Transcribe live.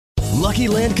Lucky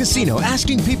Land Casino,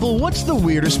 asking people, what's the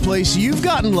weirdest place you've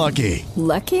gotten lucky?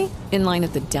 Lucky? In line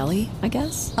at the deli, I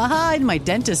guess? Aha, in my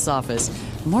dentist's office.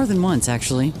 More than once,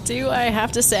 actually. Do I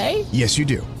have to say? Yes, you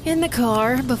do. In the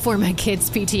car before my kids'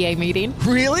 PTA meeting.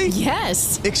 Really?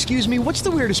 Yes. Excuse me, what's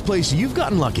the weirdest place you've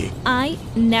gotten lucky? I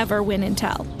never win and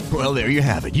tell. Well, there you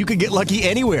have it. You can get lucky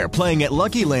anywhere, playing at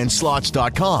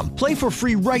LuckyLandSlots.com. Play for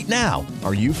free right now.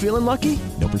 Are you feeling lucky?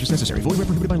 No purchase necessary. Void where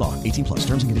prohibited by law. 18 plus.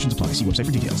 Terms and conditions apply. See website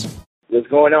for details. What's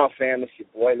going on, fam? It's your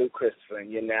boy Lou Christopher,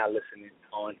 and you're now listening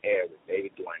On Air with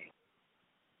David Duane.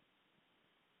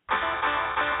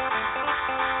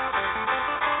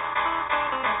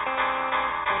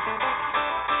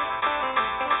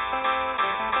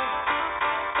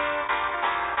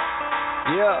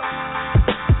 Yeah.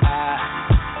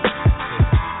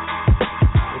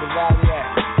 Where the Valley at?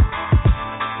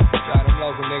 Try them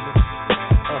local niggas.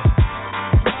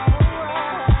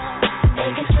 They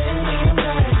can send me them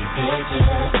dirty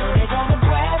pictures, so they gonna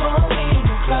grab on me in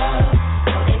the club.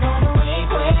 So they gonna wink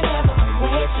whenever I'm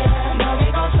with ya. Know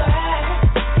they gon' try.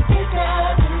 There's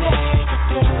nothing they can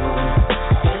do.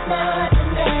 There's nothing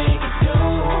they can do.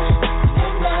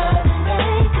 There's nothing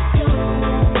they can do.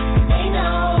 They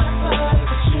know I fuck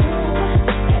with you,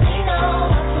 and they know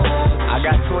I fuck with you. I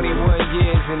got 21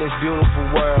 years in this beautiful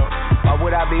world. Why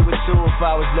would I be with you if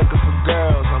I was looking for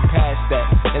girls? I'm past that.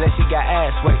 Unless you got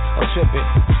ass, wait, I'm tripping.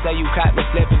 You say you caught me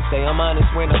slipping, say I'm honest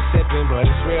when I'm sipping. But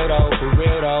it's real though, for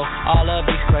real though. All of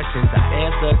these questions I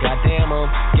answer, goddamn them.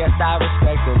 Guess I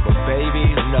respect them, but baby,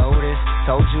 you know this.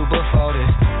 Told you before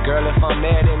this. Girl, if I'm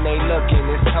mad and they looking,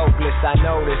 it's hopeless, I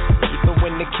know this. Even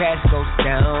when the cash goes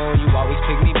down, you always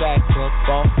pick me back up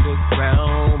off the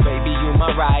ground. Baby, you my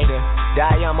rider.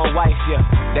 Die, I'm a wife, yeah.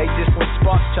 They just some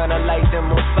sparks tryna light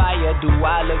them on fire. Do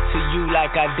I look to you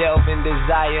like I delve in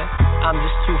desire? I'm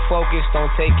just too focused on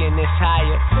taking this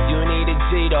higher. You need a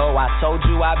G though, I told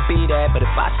you I'd be that. But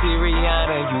if I see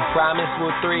Rihanna, you promise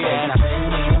we'll three that.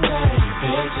 Send me them dirty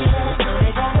pictures, so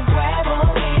they gonna grab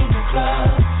on me in the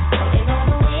club. So they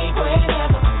gonna wink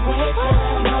whenever I'm with ya.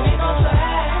 Know they gon'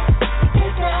 try.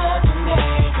 There's nothing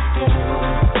they can do.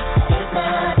 There's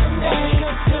nothing they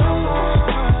can do.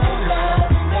 There's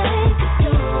nothing they can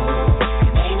do.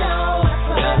 They know I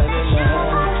fuck with you.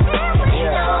 They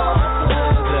know I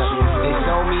fuck with you. They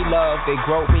show me love, they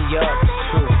grow me up, it's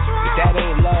true. If that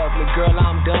ain't love, then girl,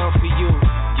 I'm done for you.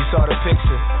 You saw the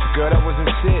picture, girl, that wasn't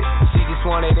shit. She just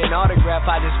wanted an autograph,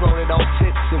 I just wrote it on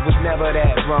tips. It was never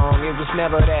that wrong, it was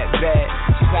never that bad.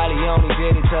 She probably only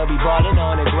did it to be ballin'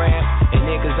 on the gram. And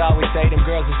niggas always say them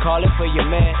girls is calling for your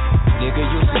man. Nigga,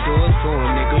 you should do it too,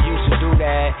 nigga, you should do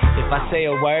that. If I say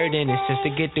a word, then it's just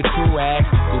to get the crew ass.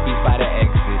 Groupies by the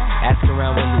exit, ask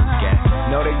around where Luke at.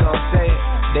 Know they gon' say it,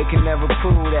 they can never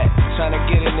prove that. Tryna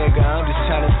get a nigga, I'm just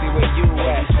tryna see where you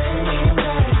at. Send me them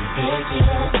dirty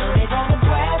pictures, so they gonna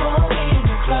grab on me in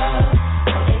the club.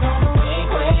 So they gonna wink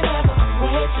whenever I'm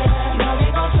with ya. Know they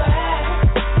gon' try.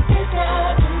 There's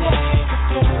nothing they can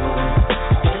do.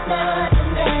 There's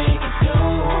nothing they can do.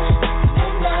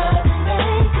 There's nothing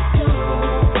they can do.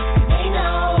 They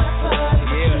know I fuck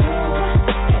with you,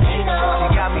 and they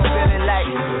know she got me feeling like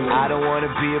I don't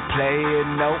wanna be a player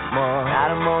no more.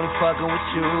 I'm only fucking with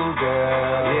you,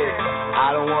 girl. Yeah,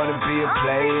 I don't wanna be a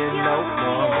player no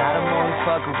more. I'm only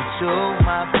fucking with you,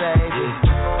 my baby.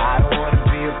 I don't wanna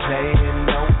be a player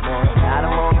no more. I'm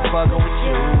only fucking with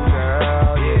you,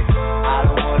 girl. Yeah, I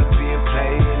don't wanna be a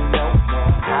player no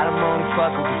more. I'm only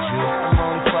fucking with you. I'm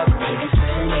only fucking with you.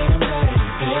 Send me them dirty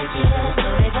pictures, so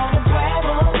they gonna grab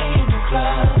on me in the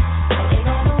club. So they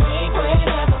gonna wink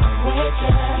whenever I'm with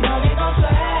ya. Know they gon'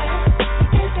 try.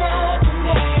 There's nothing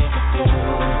they can do.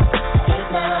 There's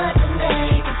nothing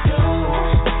they can do.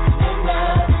 There's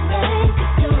nothing they can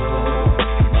do.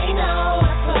 They know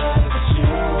I fuck with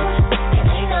you, and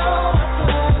they know I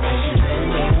fuck with you. Send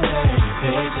me them dirty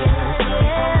pictures, so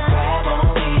they gonna grab on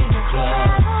me in the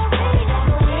club. So they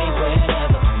gonna wink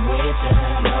whenever I'm with ya.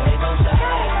 Know they gon'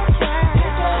 try.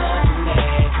 There's nothing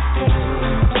they can do.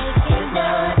 There's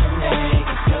nothing they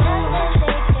can do.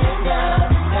 There's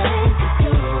nothing they can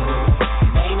do.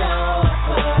 They know I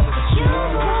fuck with you,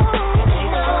 and they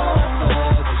know I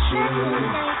fuck with you.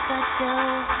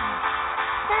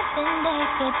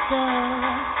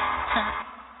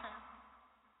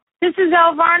 This is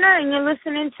Elvana, and you're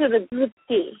listening to the Good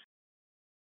Tea.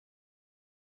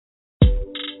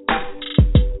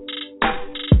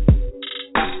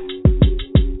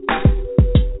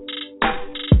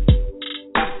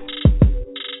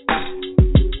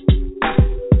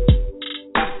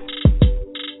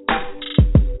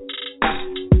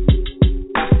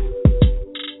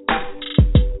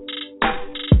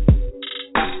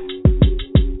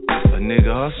 A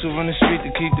nigga hustle. hustle on the street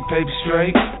to keep the paper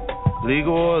straight.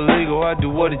 Legal or illegal, I do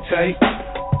what it takes.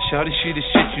 Shawty, she the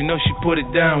shit, you know she put it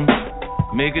down.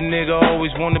 Make a nigga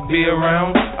always wanna be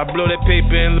around. I blow that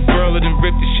paper in La Perla, then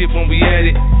rip the shit when we at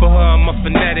it. For her, I'm a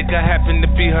fanatic, I happen to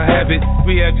be her habit.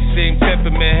 We have the same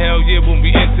temperament, hell yeah, when we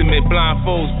intimate.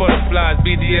 Blindfolds, butterflies,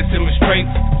 BDSM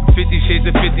restraints. 50 shades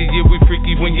of 50, yeah, we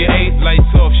freaky when you ain't. Lights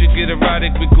off, shit get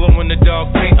erotic with glow in the dark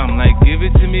paint. I'm like, give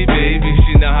it to me, baby,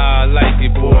 she know how I like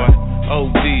it, boy.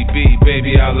 ODB,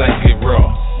 baby, I like it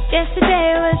raw.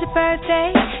 Yesterday was your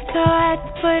birthday, so I had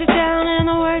to put it down in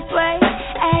the worst way.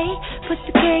 Ayy, put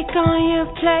the cake on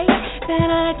your plate, then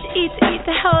I let you eat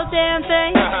the whole damn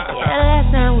thing. Yeah,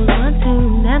 last night was one to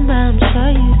remember, I'm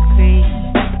sure you agree.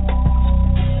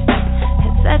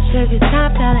 Had such a good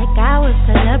time, felt like I was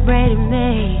celebrating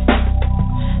me.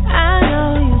 I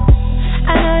know you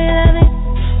love it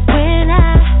when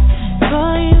I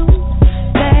call you,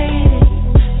 baby.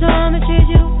 So I'ma treat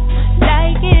you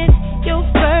like it's your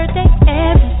birthday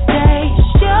every day.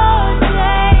 It's your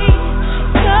day,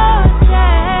 your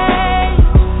day.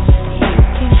 You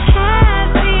can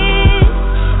have it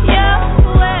your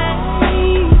way.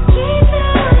 Treat it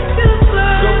like a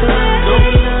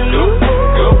birthday.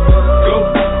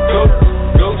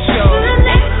 Go, show. The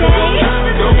next day,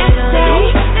 and the next day,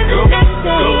 and the next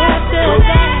day after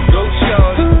that. Go,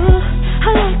 show. Ooh,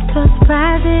 I like the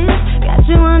surprises. Got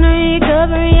you wondering,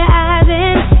 covering your eyes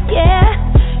in, yeah.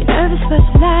 Nervous but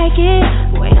you like it.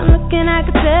 The way I'm looking, I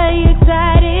can tell you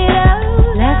excited.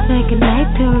 Oh, let's make a night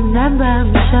to remember,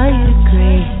 I'm sure you'd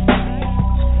agree.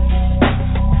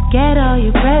 Forget all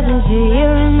your presents, you're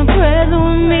here in the present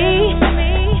with me.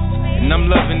 And I'm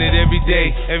loving it every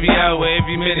day, every hour,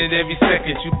 every minute, every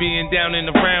second. You being down and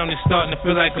around, it's starting to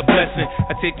feel like a blessing.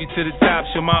 I take you to the top,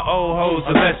 show my old hoes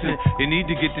a lesson. They need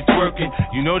to get to twerking,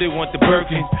 you know they want the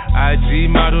Birkins. IG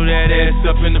model that ass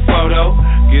up in the photo.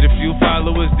 Get a few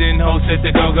followers, then hoes set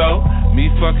the go-go.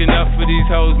 Me fucking up for these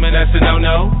hoes, man, that's a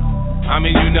no-no. I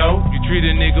mean, you know, you treat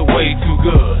a nigga way too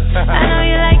good. I know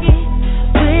you like it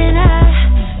when I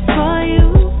call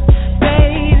you,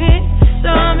 baby.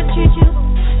 So I'ma treat you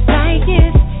like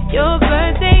it's your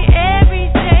birthday every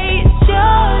day. It's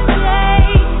your day,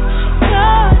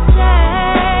 your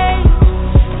day.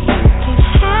 You can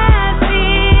have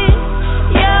it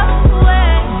your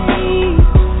way.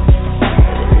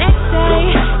 The next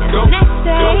day, and the next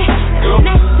day, and the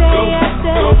next day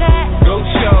after that. Go,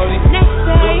 shawty. Next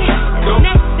day, and the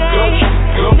next day,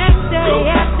 and the next day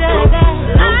after that.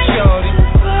 Go, shawty.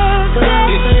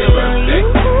 It's your birthday.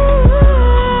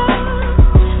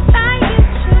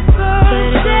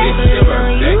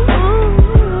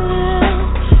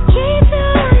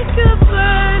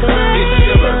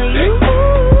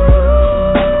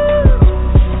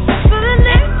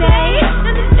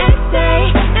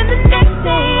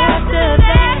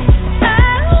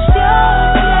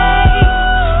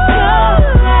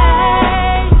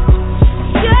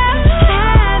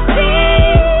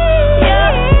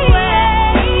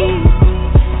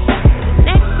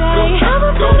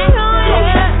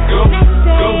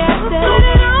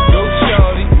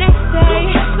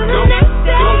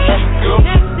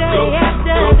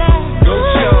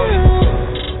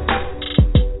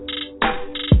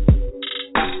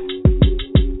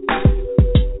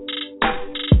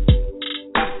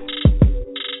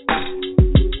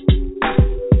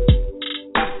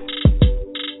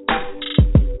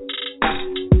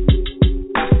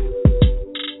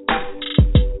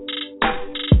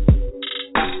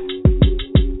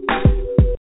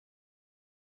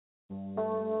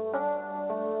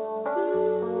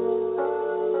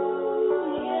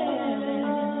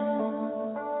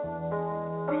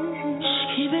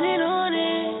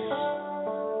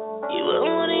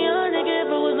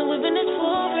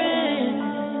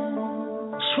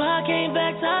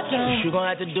 You gon'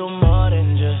 have to do more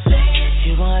than just.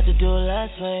 You gon' have to do less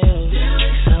for you.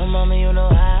 So mama, you know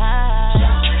I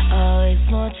always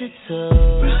want you to.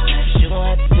 You gon'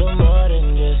 have to do more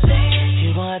than just.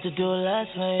 You gon' have to do less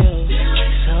for you.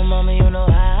 So mama, you know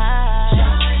I.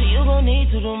 You gon'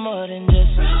 need to do more than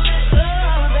just.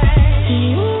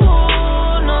 You know.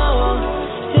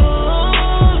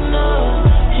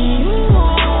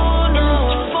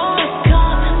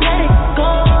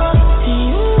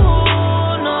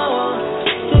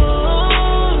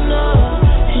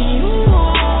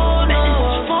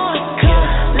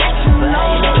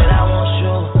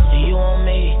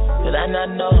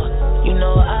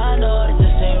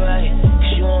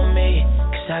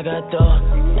 I got door.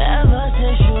 Ever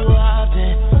since you walked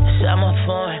in, inside my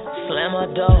phone, slam my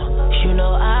door. You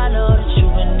know I know that you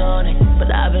been on it, but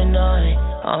I've been on it,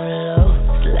 on the low.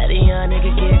 So let a young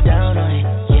nigga get down on it.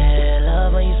 Yeah,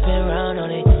 love when you spin round on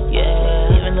it.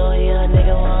 a young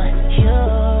nigga want you.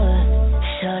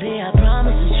 Shorty, I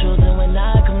promise the truth, and when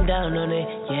I come down on it,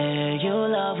 yeah, you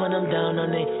love when I'm down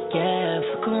on it, yeah.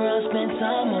 Fuck around, spend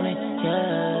time on it,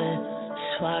 yeah.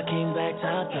 So I came back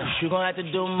top down. You gon' have to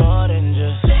do more than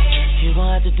just. You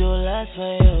gon' have to do less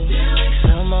for you.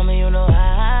 So mama, you know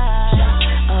I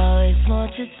always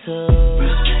want you to.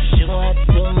 You gon' have to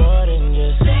do more than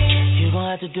just. You gon'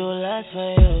 have to do less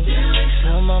for you.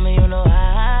 So mama, you know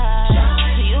I.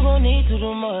 So you gon' need to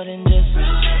do more than just.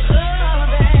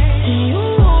 You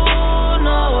know.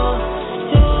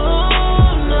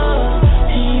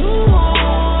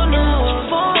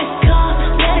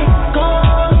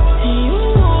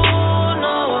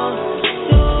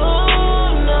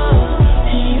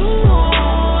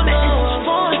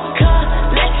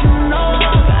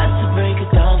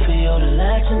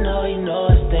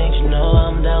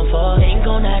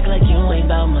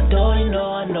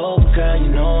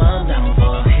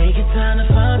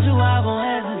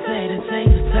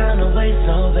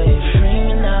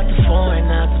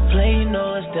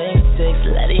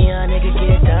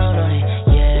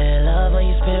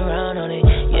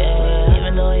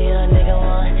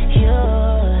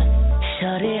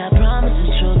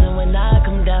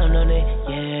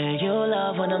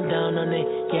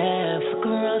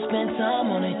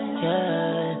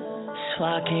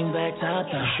 I came back top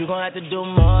down. You gon' have to do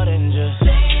more than just.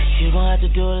 You gon' have to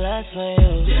do less for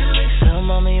you. So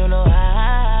mama, you know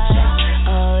I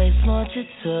always want you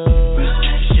to.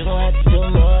 You gon' have to do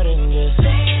more than just.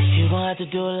 You gon' have to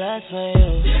do less for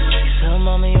you. So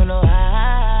mama, you know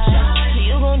I. So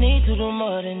you gon' need to do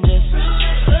more than just.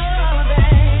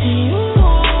 You know.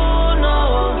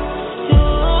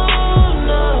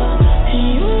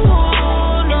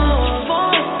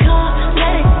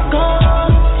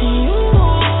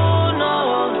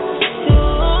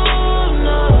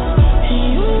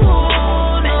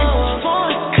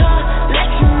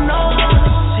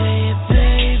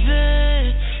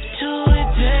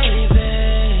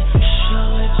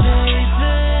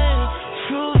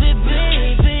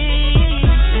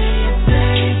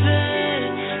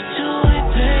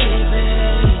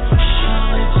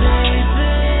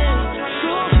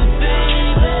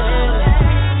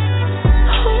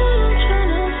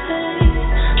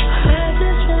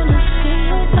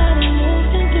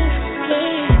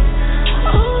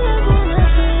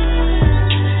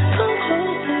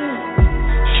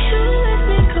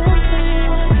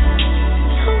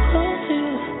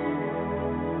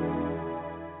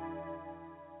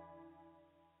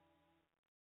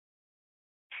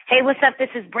 Hey, what's up? This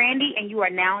is Brandy, and you are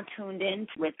now tuned in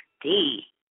with D.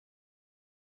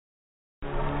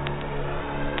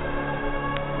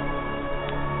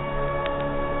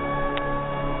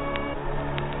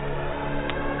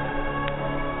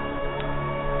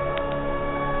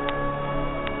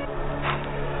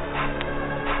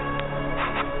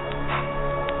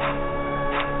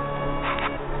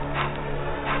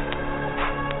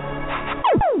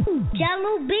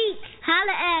 Jello Beats,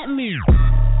 holla at me.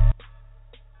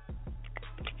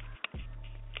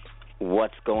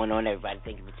 What's going on, everybody?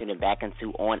 Thank you for tuning back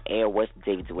into On Air with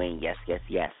David Duane. Yes.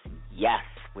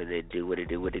 What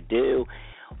it do?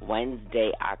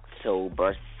 Wednesday,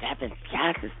 October 7th.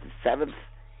 Yes, it's the 7th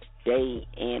day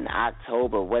in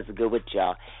October. What's good with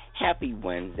y'all? Happy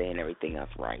Wednesday and everything else,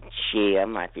 right? Yeah,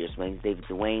 my fierce Wayne, David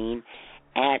Duane,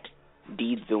 at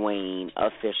D Duane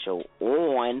Official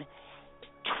on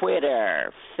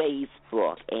Twitter,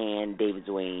 Facebook, and David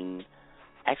Duane.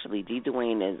 Actually, D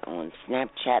Duane is on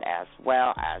Snapchat as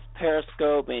well as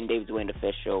Periscope, and David Duane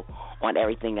Official on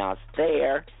everything else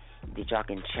there. That y'all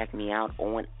can check me out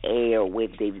on air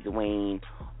with David Duane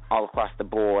all across the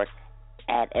board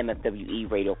at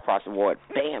MFWE Radio across the board.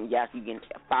 Bam! Yes, you can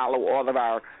follow all of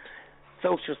our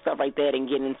social stuff like that and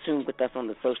get in tune with us on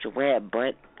the social web.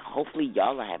 But hopefully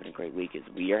y'all are having a great week as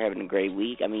we are having a great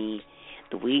week. I mean,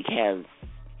 the week has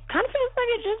kind of feels like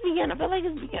it just began. I feel like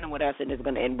it's beginning with us and it's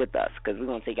going to end with us because we're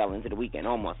going to take y'all into the weekend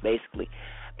almost, basically.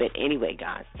 But anyway,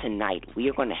 guys, tonight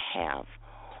we're going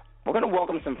to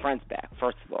welcome some friends back,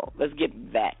 first of all. Let's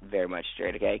get that very much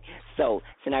straight, okay? So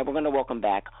tonight we're going to welcome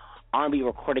back R&B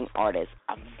recording artist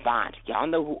Avant. Y'all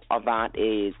know who Avant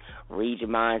is. Read Your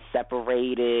Mind,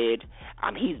 Separated.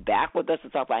 He's back with us to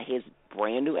talk about his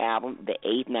brand new album, The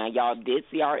VIII. Now, y'all did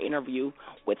see our interview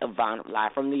with Avant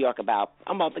live from New York about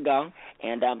a month ago,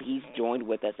 and he's joined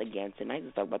with us again tonight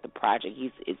to talk about the project.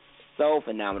 It's so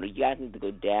phenomenal. You guys need to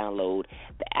go download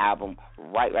the album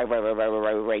right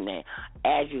now.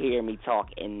 As you hear me talk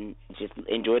and just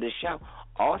enjoy the show.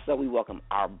 Also, we welcome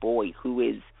our boy who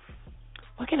is,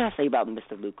 what can I say about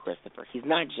Mr. Luke Christopher? He's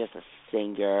not just a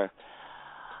singer,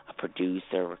 a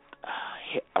producer.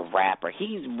 a rapper.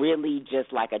 He's really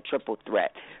just like a triple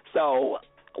threat. So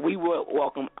we will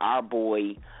welcome our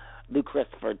boy Luke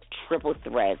Christopher, triple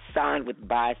threat, signed with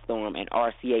ByStorm and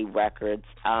RCA Records.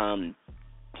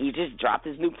 He just dropped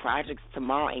his new projects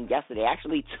tomorrow and yesterday.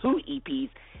 Actually, 2 EPs,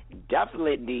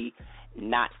 definitely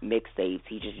not mixtapes.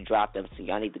 He just dropped them, so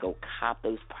y'all need to go cop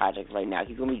those projects right now.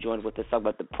 He's going to be joined with us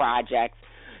about the projects,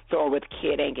 tour with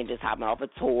Kid Ink, and just hopping off a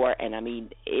tour. And, I mean,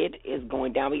 it is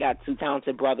going down. We got 2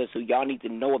 talented brothers who y'all need to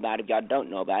know about if y'all don't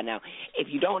know about. Now, if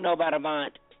you don't know about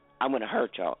Avant, I'm going to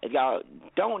hurt y'all. If y'all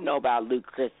don't know about Luke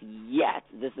Chris yet,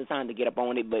 this is time to get up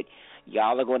on it, but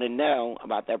y'all are going to know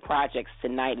about their projects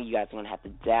tonight, and you guys are going to have to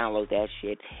download that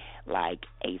shit like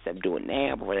ASAP. Do it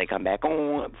now before they come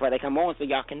on, so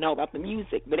y'all can know about the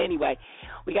music. But anyway,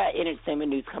 we got entertainment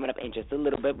news coming up in just a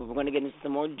little bit, but we're going to get into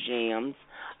some more jams.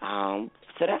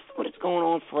 So that's what is going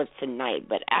on for tonight.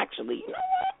 But actually, you know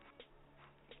what?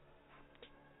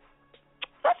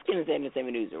 Let's get into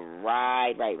entertainment news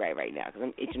right now, because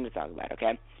I'm itching to talk about it,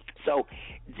 okay? So,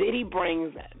 Diddy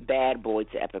brings Bad Boy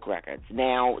to Epic Records.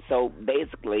 Now, so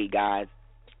basically, guys,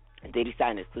 Diddy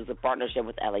signed an exclusive partnership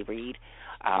with L.A. Reid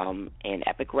and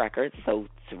Epic Records, so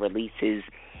to release his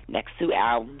next 2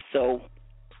 albums. So,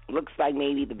 looks like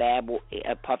maybe the Bad Boy,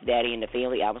 Puff Daddy and the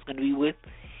Family album's going to be with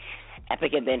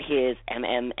Epic, and then his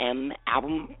MMM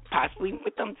album possibly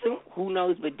with them too. Who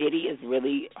knows? But Diddy is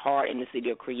really hard in the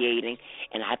studio creating.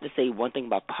 And I have to say one thing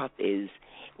about Puff is,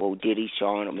 well, Diddy,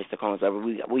 Sean, or Mr. Collins, whatever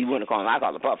we want to call him, I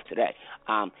call him Puff today,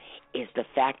 is the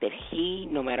fact that he,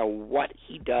 no matter what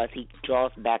he does, he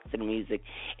draws back to the music,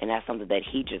 and that's something that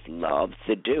he just loves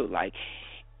to do. Like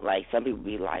some people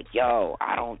be like, yo,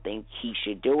 I don't think he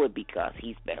should do it because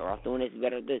he's better off doing this,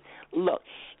 better this. Look,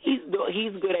 he's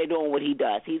good at doing what he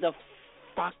does. He's a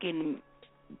fucking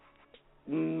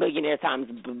millionaire times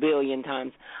billion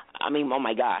times. I mean, oh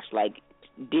my gosh, like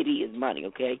Diddy is money,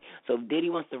 okay? So if Diddy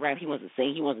wants to rap, he wants to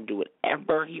sing, he wants to do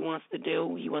whatever he wants to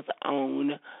do. He wants to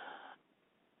own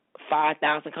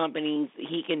 5,000 companies.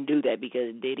 He can do that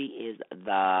because Diddy is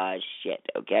the shit,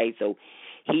 okay? So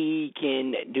he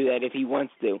can do that if he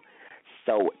wants to.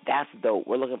 So that's dope.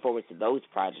 We're looking forward to those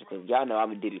projects because y'all know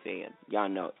I'm a Diddy fan. Y'all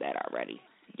know that already.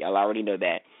 Y'all already know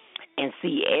that. And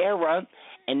Sierra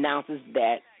announces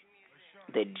that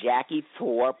the Jagged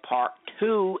Tour Part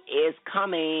 2 is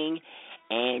coming,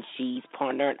 and she's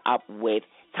partnering up with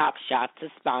Top Shot to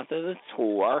sponsor the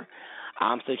tour.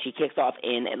 So she kicks off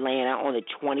in Atlanta on the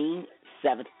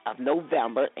 27th of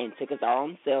November, and tickets are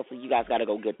on sale, so you guys got to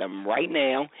go get them right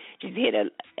now. She's hit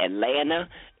Atlanta.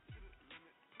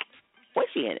 What's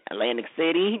she in? Atlantic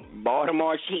City,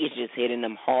 Baltimore. She is just hitting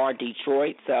them hard.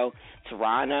 Detroit, so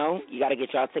Toronto. You got to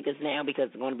get y'all tickets now because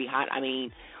it's going to be hot. I mean,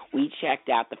 we checked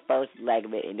out the first leg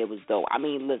of it, and it was dope. I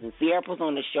mean, listen, Sierra was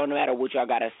on the show no matter what y'all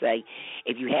got to say.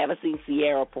 If you haven't seen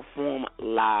Sierra perform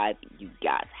live, you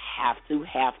guys have to.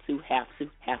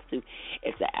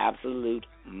 It's an absolute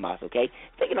must, okay?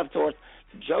 Speaking of tours,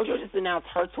 JoJo just announced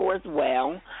her tour as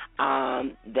well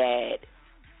that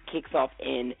kicks off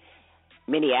in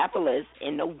Minneapolis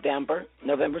in November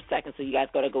 2nd, so you guys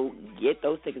got to go get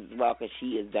those tickets as well because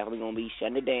she is definitely going to be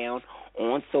shutting it down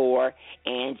on tour,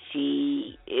 and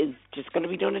she is just going to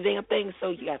be doing the damn thing,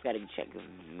 so you guys got to check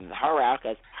her out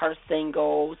because her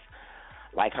singles,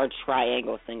 like her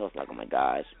triangle singles, like, oh my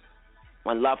gosh,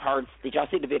 When Love Hurts, did y'all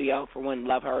see the video for When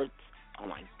Love Hurts? Oh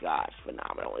my gosh,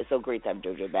 phenomenal. It's so great to have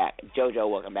JoJo back. JoJo,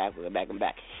 welcome back.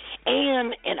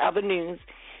 And in other news,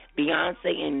 Beyonce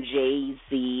and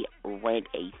Jay-Z rent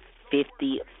a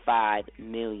 $55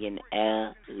 million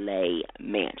LA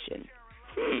mansion.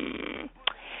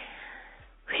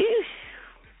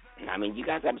 I mean, you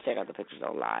guys got to check out the pictures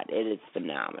online. It is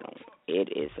phenomenal.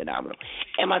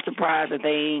 Am I surprised that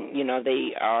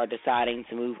they are deciding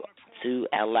to move to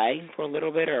LA for a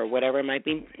little bit or whatever it might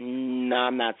be? No,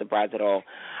 I'm not surprised at all.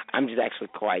 I'm just actually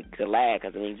quite glad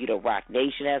because, I mean, Rock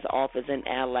Nation has an office in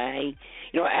LA.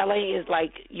 LA is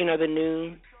like, the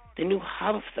new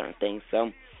hub of certain things.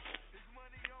 So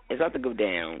it's about to go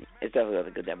down. It's definitely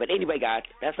about to go down. But anyway, guys,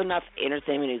 that's enough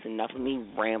entertainment news. Enough of me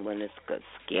rambling,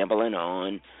 scambling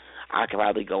on. I could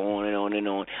probably go on and on and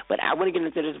on. But I want to get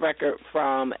into this record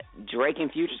from Drake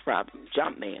and Future's problem,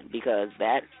 Jumpman, because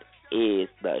that is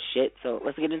the shit. So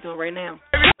let's get into it right now.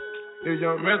 If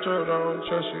young Metro don't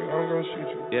trust you, I'm gonna shoot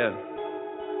you. Yeah.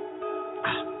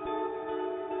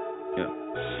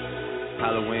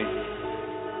 Halloween.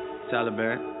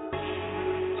 Taliban.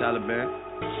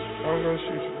 I'm gonna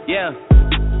shoot you. Yeah.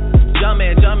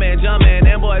 Jumpman.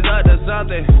 Them boys up to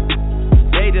something.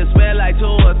 They just spent like 2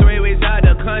 or 3 weeks out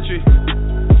the country.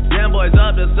 Them boys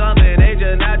up to something. They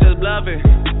just not just bluffing.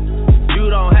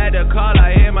 You don't have to call,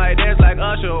 I hear my dance like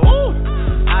Usher. Ooh.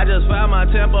 on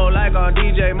tempo like on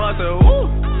DJ Mustard, woo.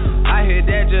 I hit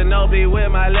that Ginobili with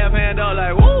my left hand, oh,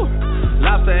 like, woo.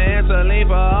 Lobster and saline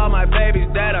for all my babies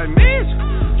that I miss.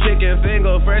 Chicken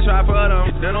finger, french fry for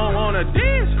them, they don't wanna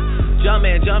dish.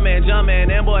 Jumpin',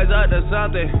 them boys up to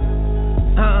something.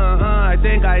 I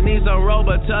think I need some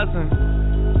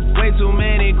Robitussin. Way too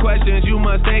many questions, you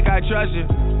must think I trust you.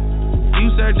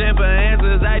 You searching for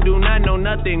answers, I do not know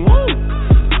nothing, woo.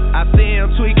 I see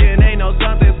him tweaking, they know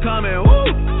something's coming,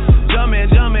 woo. Jumpin',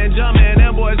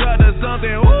 them boys up to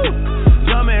something, woo.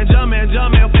 Jumpin',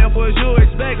 what was you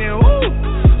expecting, woo.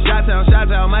 Shout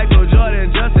out, Michael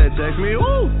Jordan just said text me,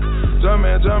 woo.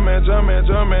 Jumpin'.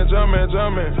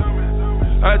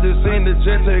 I just seen the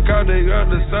jet take out, they up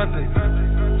to something.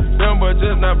 Them boys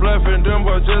just not bluffing, Jumpin', them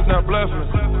boys up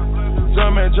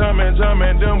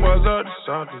to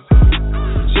something.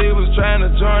 She was trying to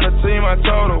join the team, I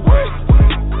told her, wait.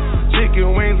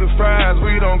 Chicken wings and fries,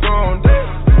 we don't go on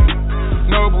dates.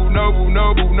 Noble.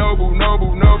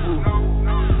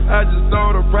 I just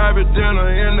sold a private dinner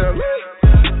in the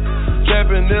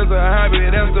trapping is a hobby,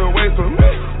 that's the way for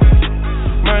me.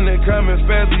 Money coming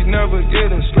fast, we never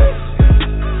getting stressed.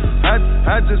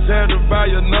 I just had to buy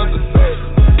another face.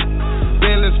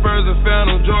 Bentley Spurs and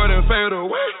Phantom Jordan fade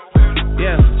away.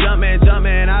 Yeah,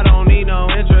 jumpin', I don't need no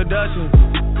introduction.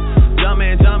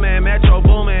 Jumpin', Metro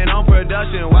boomin' on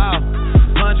production, wow.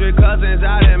 100 cousins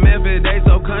out in Memphis, they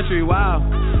so country, wow.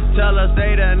 Tell her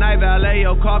stay the night, valet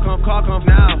your car come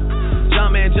now.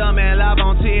 Jumpin', live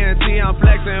on TNT, I'm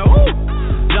flexin', ooh.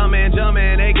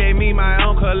 Jumpin', they gave me my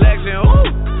own collection, ooh.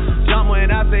 Jump when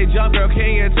I say jump, girl,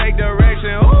 can you take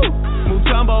direction, ooh.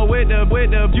 Mutombo with the,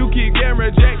 you keep getting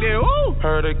rejected, ooh.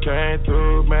 Heard it came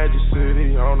through Magic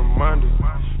City on a Monday.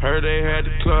 Heard they had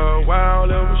the club wild,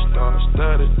 it was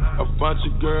star-studded. A bunch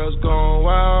of girls going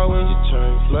wild when you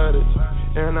turn flooded.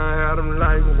 And I had them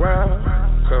like wow,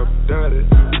 cup dirty.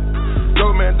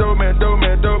 Dope man.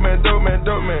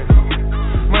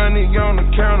 Money on the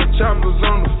counter, choppers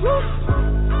on the floor.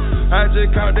 I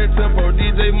just caught that tempo,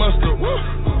 DJ Mustard, woo.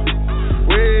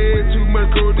 Way too much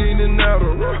codeine and out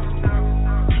of rough.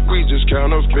 We just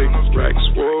count up big racks,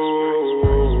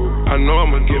 whoa. I know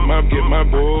I'ma get my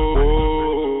boy.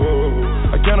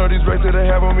 I count all these racks that they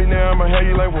have on me now, I'ma have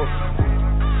you like whoa.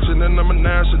 Chanel number 9,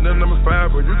 Chanel number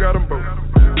 5, but you got them both.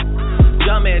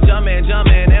 Jumpin',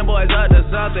 them boys up to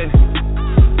something.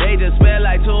 They just spent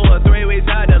like 2 or 3 weeks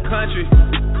out the country.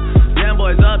 Them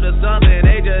boys up to something,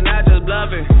 they just not just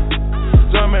bluffing.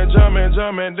 Jumpin',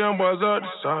 them boys up to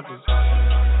something.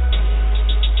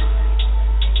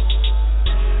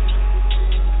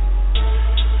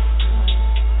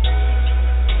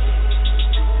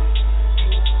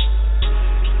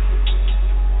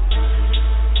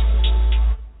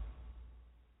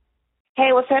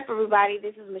 Hey, what's up, everybody?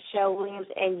 This is Michelle Williams,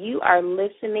 and you are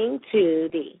listening to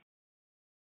the...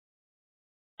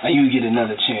 Now you get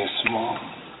another chance, Small.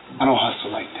 I don't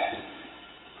hustle like that.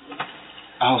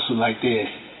 I hustle like there's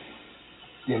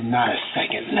not a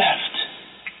second left.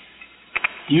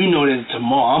 You know that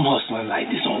tomorrow I'm hustling like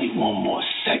there's only one more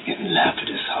second left of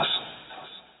this hustle.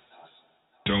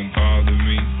 Don't bother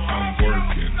me, I'm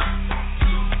working.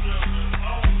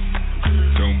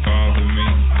 Don't bother me,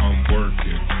 I'm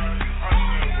working.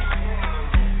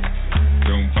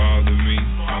 Don't bother me,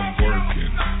 I'm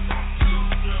working.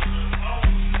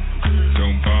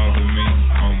 Don't bother me,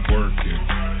 I'm working.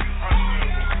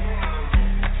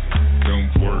 Don't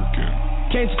working.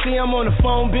 Can't you see I'm on the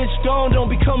phone, bitch? Don't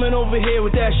be coming over here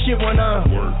with that shit when I'm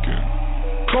working.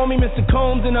 Call me Mr.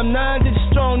 Combs and I'm 9 digit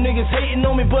strong. Niggas hating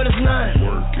on me, but it's 9.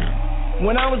 Working.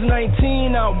 When I was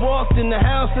 19, I walked in the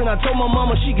house and I told my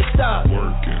mama she could stop.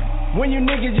 Working. When you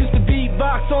niggas used to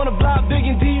beatbox on the block, Big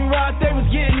and D-Rock, they was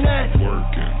getting that.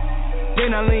 Working.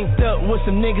 Then I linked up with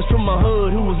some niggas from my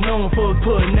hood who was known for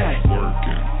putting that.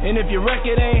 Working. And if your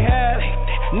record ain't had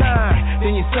 9,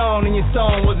 then your song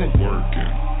wasn't working.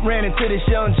 Ran into this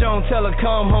young Joan, tell her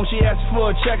come home, she asked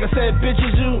for a check. I said, bitch,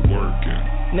 is you working?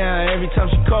 Now every time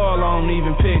she call, I don't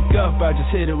even pick up. I just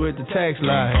hit her with the text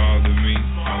line. Don't bother me,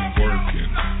 I'm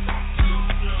working.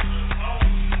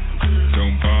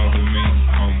 Don't bother me,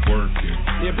 I'm working.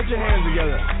 Yeah, put your hands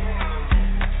together.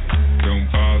 Don't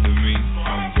bother me,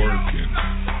 I'm working.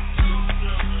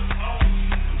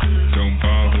 Don't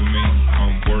bother me,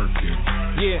 I'm working.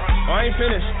 Yeah, I ain't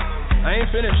finished.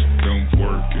 Don't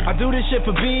work it. I do this shit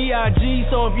for B.I.G.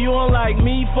 So if you don't like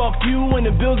me, fuck you in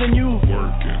the building, you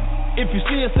working. If you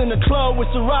see us in the club with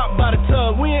Ciroc by the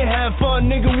tub, we ain't having fun,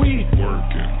 nigga, we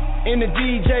working. In the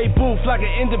DJ booth like an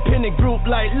independent group,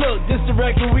 like, look, this the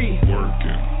record we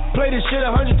working. Play this shit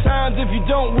 100 times, if you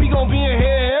don't, we gon' be in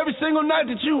here every single night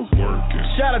that you working.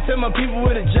 Shout out to my people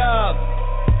with a job.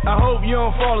 I hope you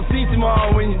don't fall asleep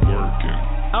tomorrow when you working.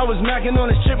 I was macking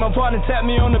on the strip, my partner tapped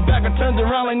me on the back. I turned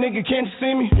around like, nigga, can't you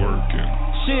see me? Working.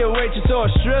 She a waitress or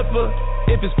a stripper.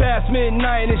 If it's past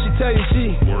midnight and she tell you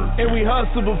she working. And we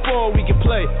hustle before we can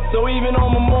play. So even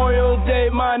on Memorial Day,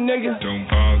 my nigga, don't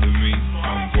bother me,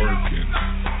 I'm working.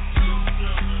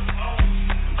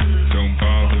 Don't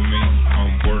bother me,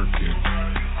 I'm working.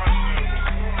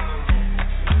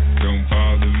 Don't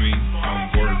bother me,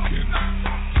 I'm working.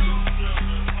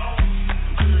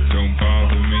 Don't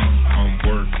bother me, I'm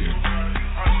working.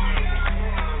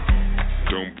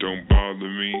 Don't bother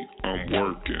me, I'm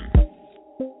working.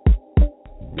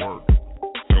 Work.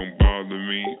 Don't bother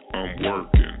me, I'm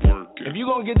working. If you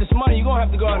gonna get this money, you gonna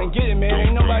have to go out and get it, man.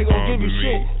 Ain't nobody gonna give you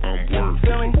shit. I'm working.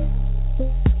 Feel me?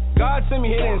 God sent me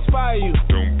here to inspire you.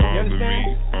 Don't bother you understand?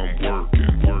 me, I'm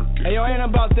working. Hey, yo, I ain't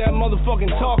about that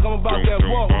motherfucking talk, I'm about that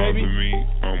walk, baby. Don't bother me,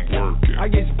 I'm working. I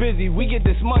get busy, we get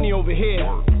this money over here.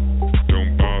 Work.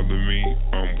 Don't bother me,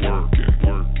 I'm working.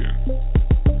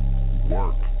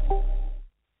 Work.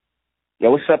 Yo,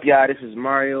 what's up, y'all? This is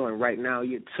Mario, and right now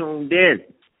you're tuned in.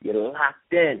 You're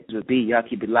locked in. With B, y'all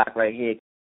keep it locked right here.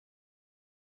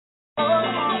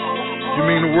 You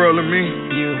mean the world to me?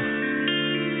 You.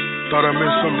 Thought I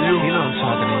meant something to you. You know I'm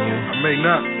talking to you. I may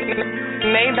not.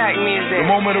 Maybach music. The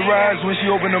moment arrives when she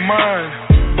opened her mind.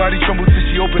 Body trembles till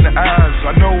she opened her eyes.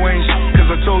 I know ain't cause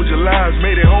I told you lies.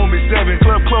 Made it home at 7,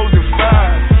 club closed at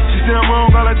 5. She said I'm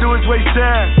wrong, all I do is waste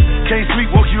time. Can't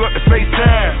sleep, woke you up to space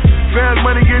time. Fast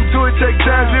money, get into it, take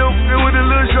time. Still with a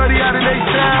little shorty out in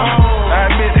H-Town.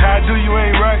 I admit how I do you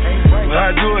ain't right. But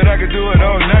I do it, I can do it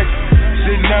all night.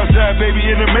 Sitting outside, baby,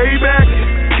 in the Maybach.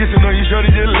 Kissing on you, shorty,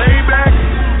 just lay back.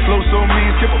 Flow so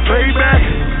mean, skip a playback.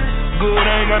 Good,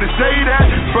 I ain't gotta say that.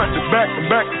 Front to back and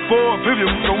back and forth. If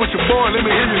you go with your boy, let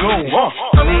me hear you go.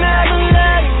 I'm never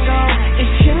letting go.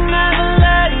 If you never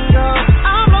let go,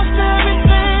 I lost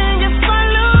everything if I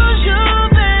lose you,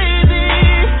 baby.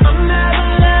 I'm never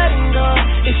letting go.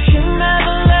 If you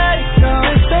never let go,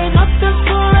 they say nothing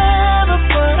forever,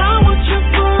 but I want you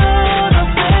forever,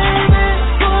 baby.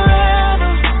 Forever,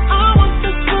 I want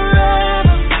this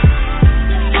forever.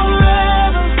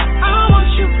 Forever, I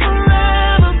want you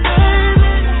forever,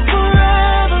 baby.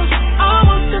 Forever, I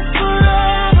want this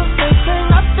forever. They say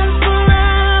nothing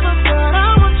forever, but I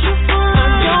want you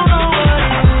forever.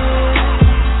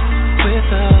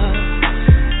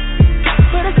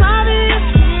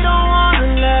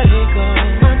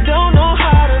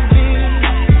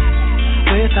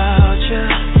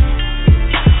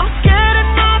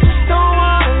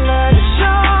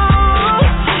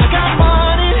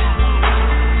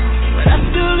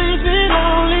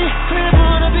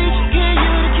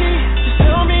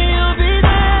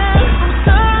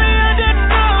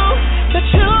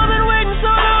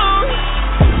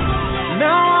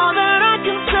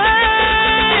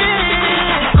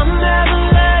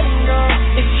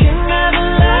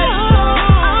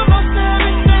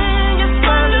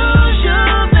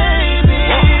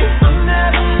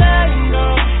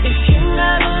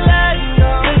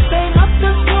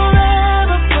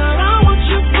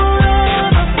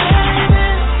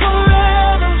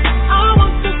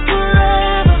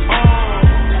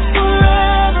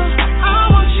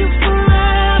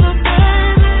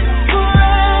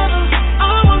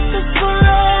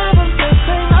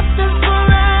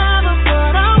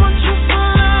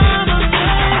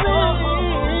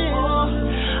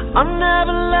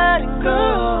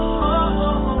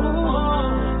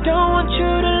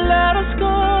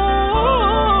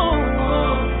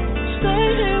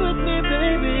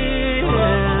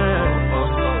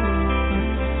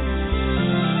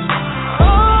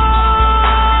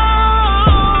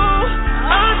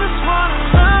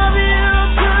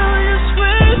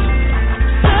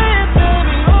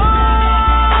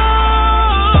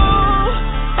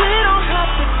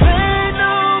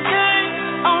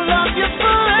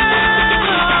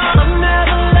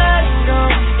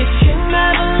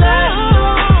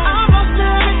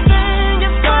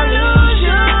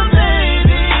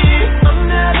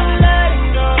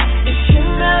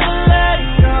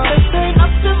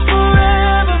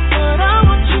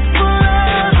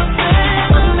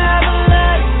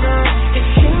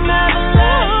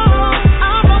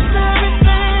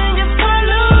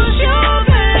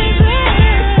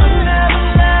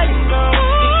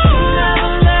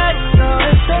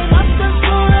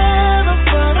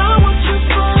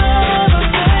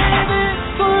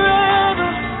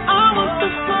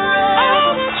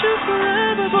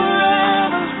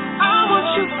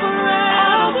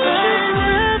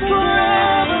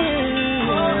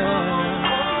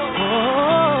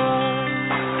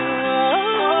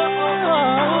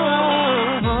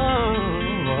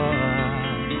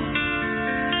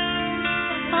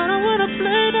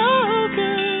 played all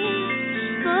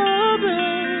games, oh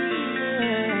baby,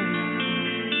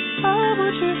 I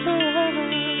want you forever.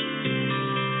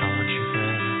 I want you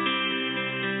forever.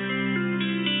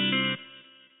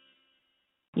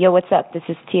 Yo, what's up? This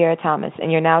is Tiara Thomas,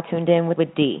 and you're now tuned in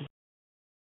with D.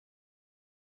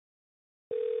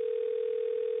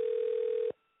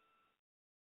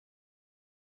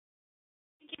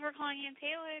 Thank you for calling in,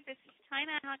 Taylor. This is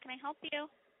China. How can I help you?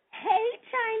 Hey,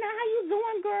 China, how you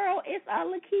doing, girl? It's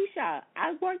Lakeisha.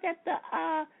 I worked at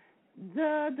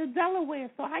the Delaware.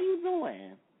 So how you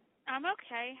doing? I'm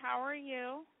okay. How are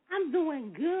you? I'm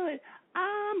doing good.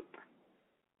 I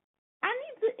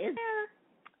need to. Is there?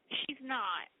 She's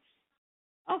not.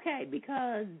 Okay,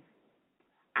 because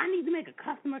I need to make a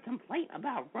customer complaint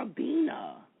about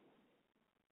Rabina.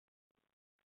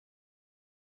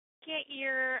 Get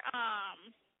your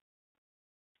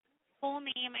full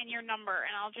name and your number,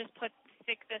 and I'll just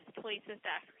stick this to Lisa's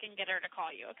desk and get her to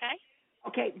call you, okay?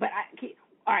 Okay, but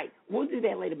all right, we'll do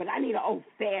that later, but I need an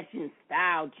old-fashioned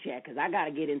style check because I got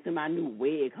to get into my new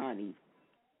wig, honey.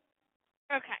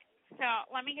 Okay, so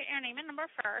let me get your name and number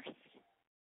first.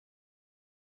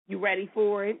 You ready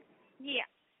for it? Yeah.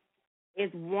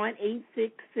 It's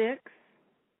 1-866.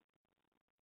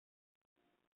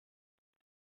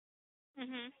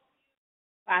 Mhm.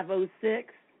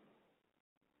 506.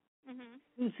 Mhm.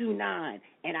 229.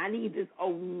 And I need this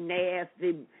old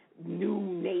nasty new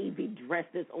navy dress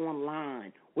that's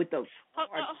online with the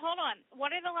Hold on.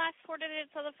 What are the last 4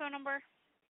 digits of the phone number?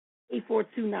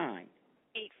 8429.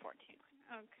 8429.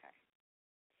 Okay.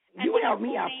 And You what's helped your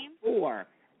me full out name? before.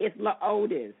 It's La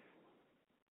Otis.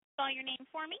 Spell your name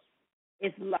for me.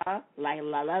 It's La, like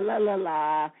la la la la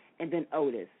la, and then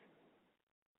Otis.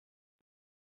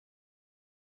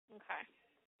 Okay.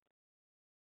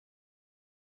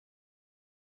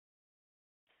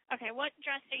 Okay, what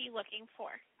dress are you looking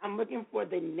for? I'm looking for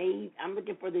the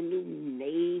new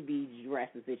navy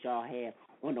dresses that y'all have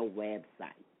on the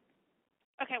website.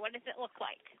 Okay, what does it look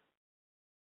like?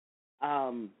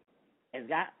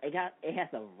 It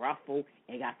has a ruffle.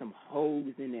 It got some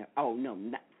holes in there. Oh no,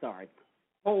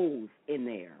 holes in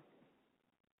there.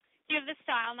 Do you have the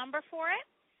style number for it?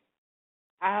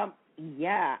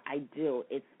 Yeah, I do.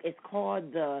 It's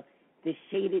called the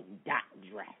shaded dot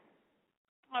dress.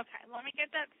 Okay, let me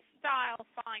get that style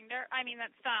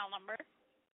number.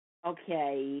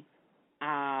 Okay.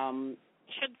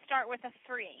 Should start with a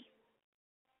 3.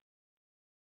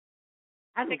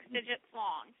 6 digits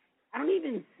long. I don't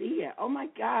even see it. Oh my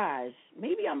gosh.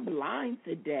 Maybe I'm blind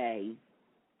today.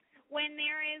 When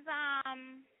there is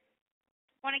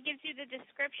when it gives you the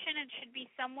description, it should be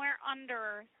somewhere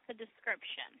under the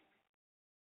description.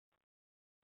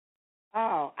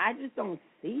 Oh, I just don't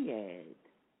see it.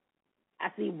 I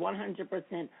see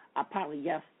 100% a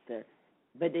polyester,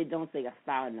 but they don't say a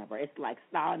style number. It's like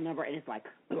style number, and it's like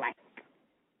blank.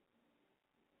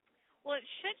 Well, it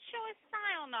should show a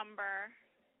style number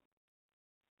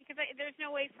because there's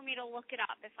no way for me to look it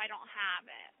up if I don't have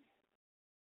it.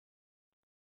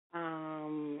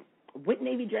 What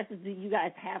navy dresses do you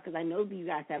guys have? Because I know you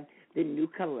guys have the new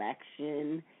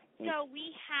collection. So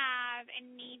we have a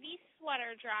navy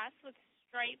sweater dress with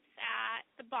stripes at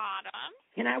the bottom.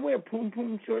 Can I wear poom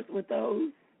shorts with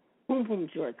those? Poom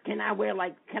shorts. Can I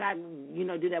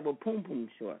do that with poom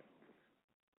shorts?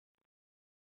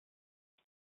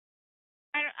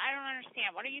 I don't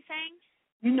understand. What are you saying?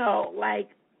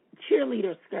 Like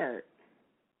cheerleader skirts.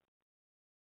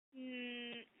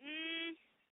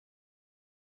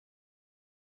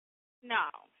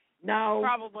 No.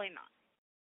 Probably not.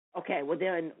 Okay, well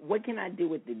then, what can I do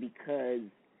with it? Because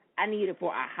I need it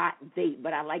for a hot date,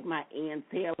 but I like my Ann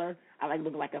Taylor. I like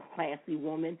looking like a classy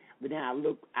woman, but then I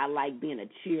like being a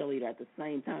cheerleader at the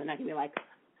same time. And I can be like,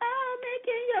 oh,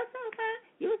 Megan, you're so fine.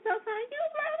 You're so fine. You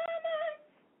blow my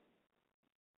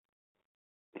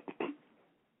mind.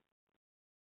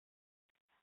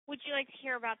 Would you like to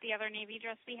hear about the other navy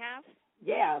dress we have?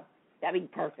 Yeah, that'd be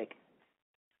perfect.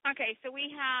 Okay, so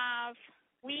we have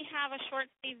a short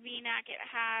sleeve V-neck. It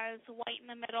has white in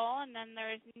the middle, and then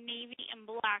there's navy and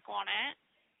black on it.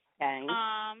 Okay.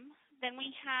 Then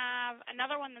we have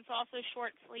another one that's also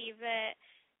short sleeve that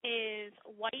is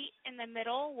white in the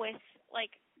middle with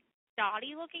like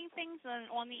dotty looking things, and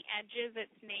on the edges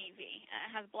it's navy. And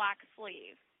it has black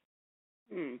sleeves.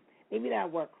 Maybe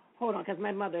that'll work. Hold on, because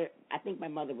I think my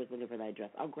mother was looking for that dress.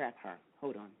 I'll grab her.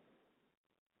 Hold on.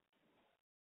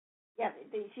 Yeah,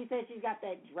 she said she's got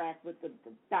that dress with the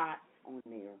dots on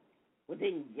there. Well,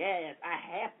 then, yes, I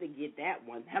have to get that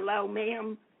one. Hello,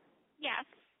 ma'am? Yes.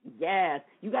 Yes.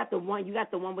 You got the one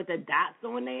with the dots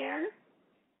on there?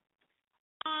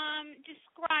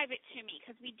 describe it to me?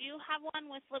 Because we do have one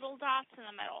with little dots in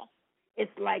the middle.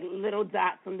 It's like little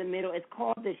dots in the middle. It's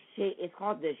called the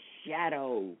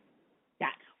shadow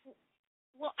dot.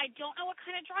 Well, I don't know what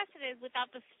kind of dress it is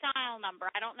without the style number.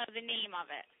 I don't know the name of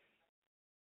it.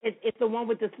 It's the one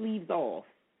with the sleeves off.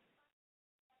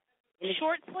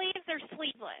 Short sleeves or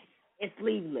sleeveless? It's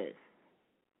sleeveless.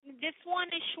 This one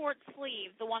is short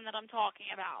sleeve, the one that I'm talking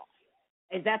about.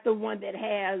 Is that the one that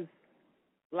has,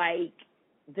 like,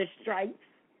 the stripes?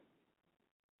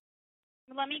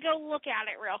 Let me go look at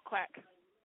it real quick.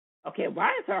 Okay, why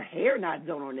is her hair not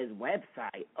done on this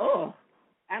website? Oh,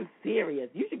 I'm serious.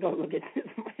 You should go look at this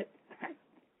website.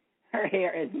 Her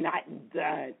hair is not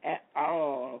done at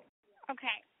all.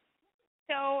 Okay.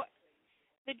 So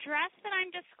the dress that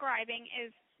I'm describing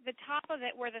is the top of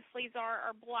it where the sleeves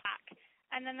are black.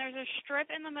 And then there's a strip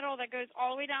in the middle that goes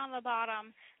all the way down to the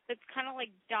bottom that's kind of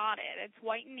like dotted. It's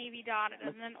white and navy dotted.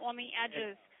 And then on the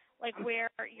edges, like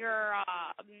where your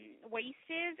waist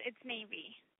is, it's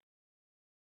navy.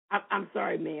 I'm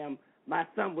sorry, ma'am. My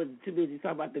son was too busy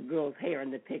talking about the girl's hair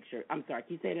in the picture. I'm sorry.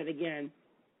 Can you say that again?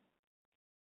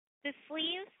 The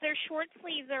sleeves, they're short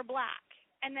sleeves, they're black.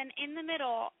 And then in the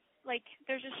middle, like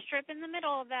there's a strip in the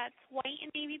middle that's white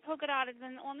and navy polka dotted.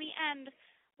 And then on the end,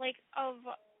 like of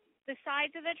the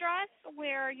sides of the dress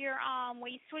where your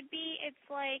waist would be, it's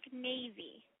like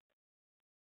navy.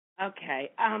 Okay.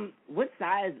 What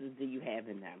sizes do you have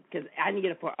in them? Because I need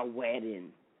it for a wedding.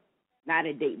 Not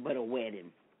a date, but a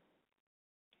wedding.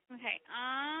 Okay.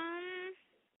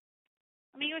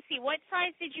 Let me go see. What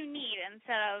size did you need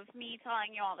instead of me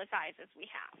telling you all the sizes we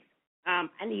have?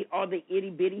 I need all the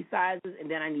itty-bitty sizes,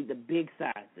 and then I need the big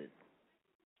sizes.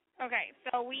 Okay.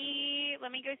 So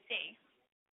let me go see.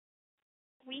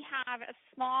 We have a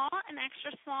small, an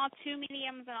extra small, 2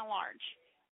 mediums, and a large.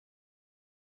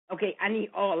 Okay, I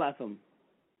need all of them.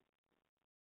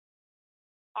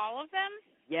 All of them?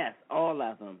 Yes, all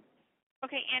of them.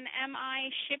 Okay, and am I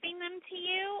shipping them to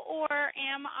you, or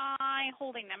am I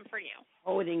holding them for you?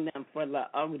 Holding them for the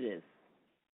oldest.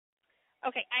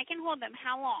 Okay, I can hold them.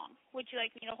 How long would you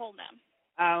like me to hold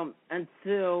them?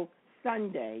 Until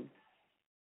Sunday.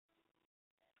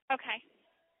 Okay.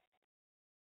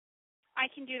 I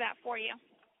can do that for you.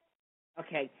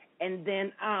 Okay, and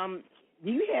then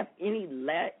do you have any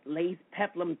lace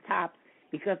peplum tops?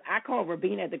 Because I called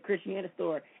Rabina at the Christiana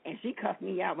store, and she cussed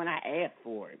me out when I asked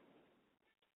for it.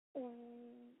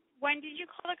 When did you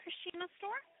call the Christiana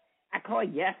store? I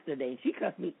called yesterday, and she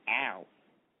cussed me out.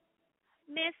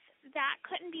 Miss, that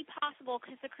couldn't be possible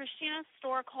because the Christiana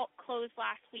store closed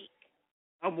last week.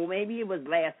 Oh, well, maybe it was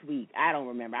last week. I don't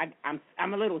remember.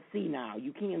 I'm a little senile.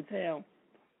 You can't tell.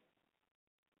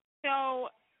 So,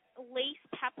 lace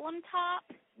peplum top?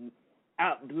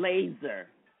 Blazer.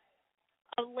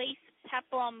 A lace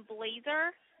peplum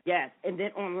blazer? Yes, and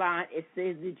then online it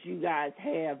says that you guys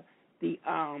have the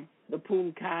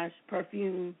Poumkash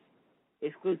perfume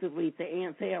exclusively to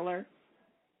Ann Taylor.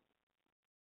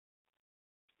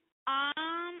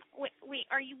 Wait,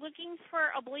 are you looking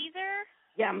for a blazer?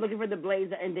 Yeah, I'm looking for the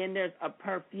blazer, and then there's a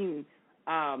perfume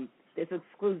that's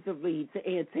exclusively to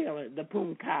Ann Taylor, the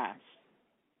Poumkash.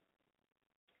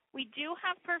 We do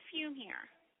have perfume here.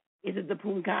 Is it the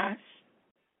Poumkash?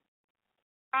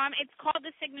 It's called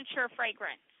the Signature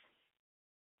Fragrance.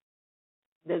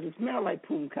 Does it smell like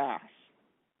Poumkash?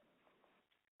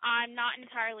 I'm not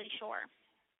entirely sure.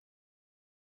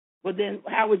 Well, then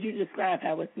how would you describe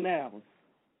how it smells?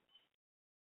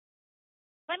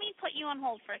 Let me put you on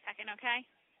hold for a second, okay?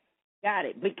 Got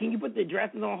it. But can you put the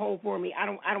dresses on hold for me? I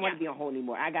don't want to be on hold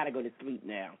anymore. I got to go to sleep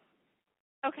now.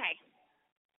 Okay.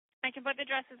 I can put the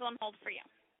dresses on hold for you.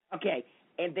 Okay.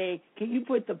 And then can you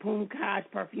put the Poumkash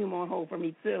perfume on hold for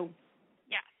me, too?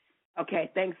 Yes.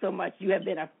 Okay. Thanks so much. You have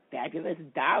been a fabulous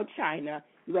dial, China.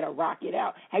 You better rock it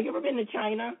out. Have you ever been to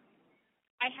China?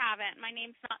 I haven't. My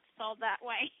name's not spelled that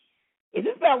way. Is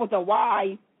it spelled with a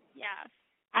Y? Yes.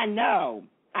 I know.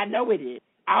 I know it is.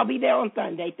 I'll be there on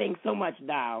Sunday. Thanks so much,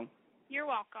 Dial. You're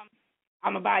welcome.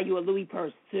 I'm going to buy you a Louis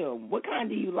purse, too. What kind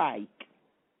do you like?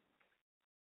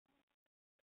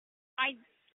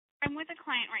 I'm with a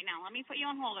client right now. Let me put you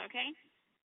on hold, okay?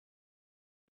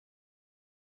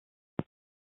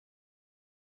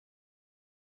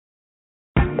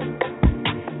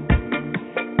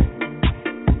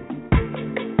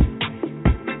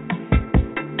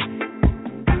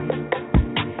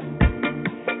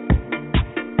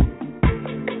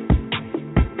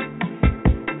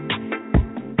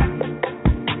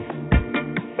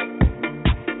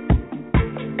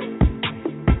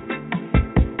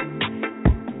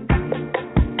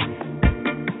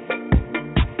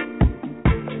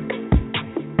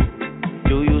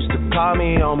 Call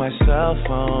me on my cell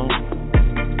phone.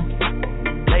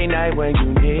 Late night when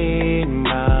you need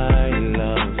my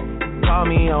love. Call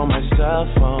me on my cell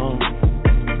phone.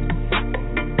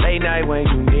 Late night when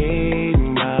you need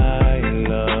my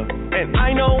love. And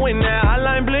I know when that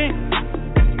hotline blink,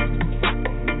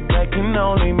 that can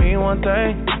only mean one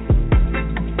thing.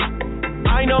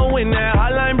 I know when that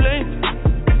hotline blink,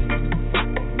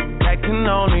 that can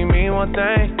only mean one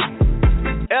thing.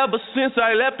 Ever since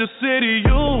I left the city,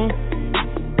 you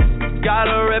got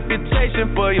a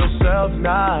reputation for yourself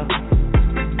now.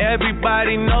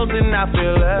 Everybody knows and I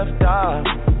feel left out.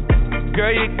 Girl,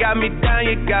 you got me down,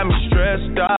 you got me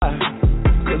stressed out.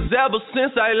 Cause ever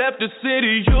since I left the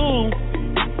city, you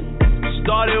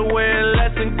started wearing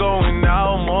less and going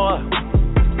out more.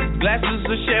 Glasses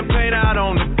of champagne out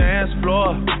on the dance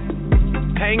floor.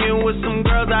 Hanging with some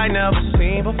girls I never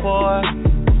seen before.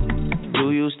 You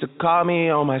used to call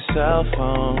me on my cell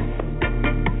phone.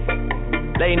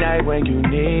 Late night when you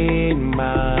need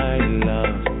my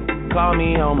love. Call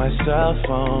me on my cell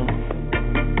phone.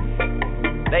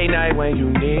 Late night when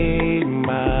you need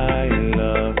my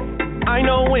love. I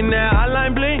know when that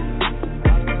hotline blink,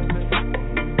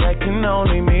 that can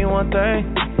only mean one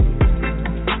thing.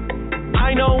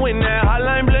 I know when that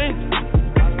hotline blink,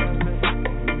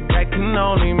 that can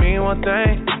only mean one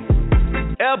thing.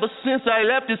 Ever since I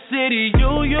left the city,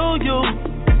 you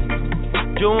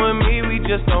and me, we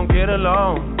just don't get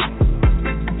along.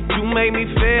 You made me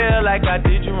feel like I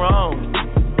did you wrong.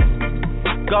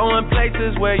 Going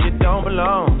places where you don't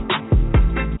belong.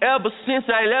 Ever since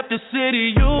I left the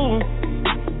city, you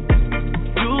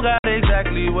got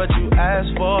exactly what you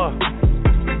asked for.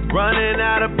 Running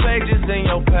out of pages in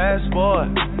your passport.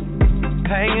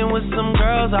 Hanging with some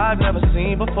girls I've never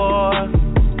seen before.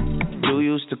 You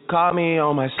used to call me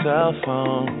on my cell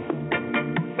phone.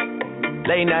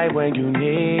 Late night when you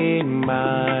need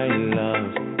my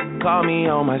love. Call me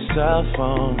on my cell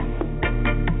phone.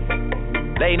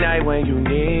 Late night when you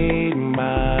need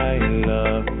my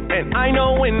love. And I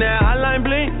know when that hotline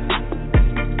blink,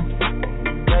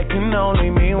 that can only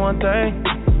mean one thing.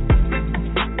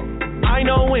 I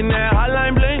know when that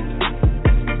hotline blink,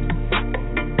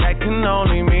 that can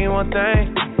only mean one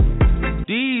thing.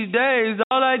 These days,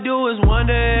 all I do is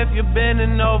wonder if you're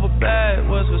bending over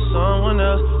backwards for someone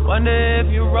else. Wonder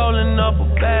if you're rolling up a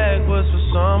backwards for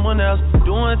someone else.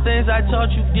 Doing things I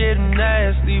taught you getting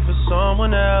nasty for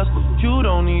someone else. You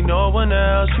don't need no one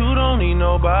else. You don't need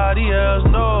nobody else,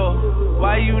 no.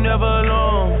 Why you never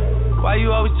alone? Why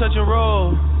you always touch and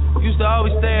roll? Used to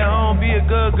always stay at home, be a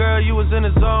good girl, you was in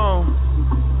the zone.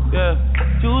 Yeah,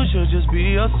 you should just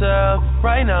be yourself.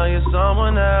 Right now you're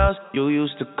someone else. You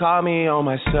used to call me on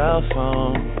my cell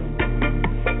phone.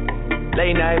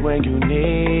 Late night when you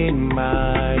need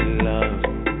my love.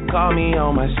 Call me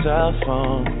on my cell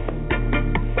phone.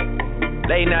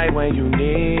 Late night when you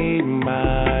need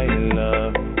my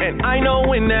love. And I know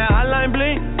when that hotline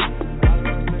blink,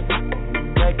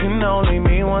 that can only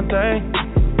mean one thing.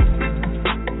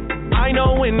 I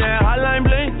know when that hotline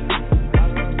blink,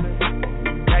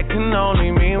 that can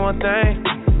only mean one thing.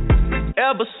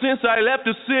 Ever since I left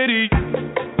the city.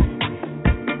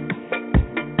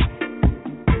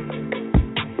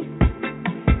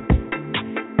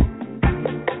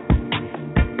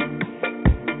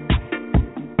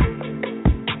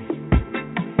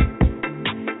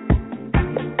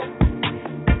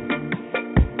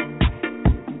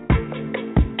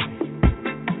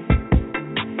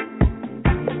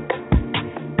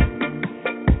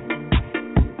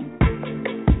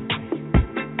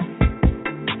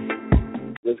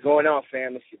 What's going on,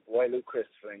 fam? It's your boy Lou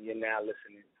Christopher, and you're now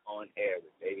listening on air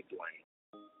with David Duane.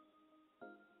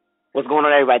 What's going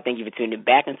on, everybody? Thank you for tuning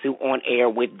back into On Air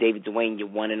with David Duane, your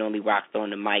one and only rock star on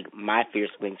the mic, My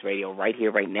Fierce Wings Radio. Right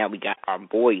here, right now, we got our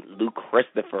boy Lou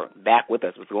Christopher back with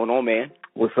us. What's going on, man?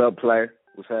 What's up, player?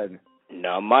 What's happening?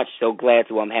 Not much. So glad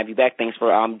to have you back. Thanks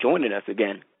for joining us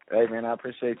again. Hey, man, I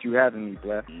appreciate you having me,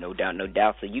 Blair. No doubt, no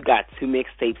doubt. So you got 2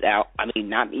 mixtapes out. I mean,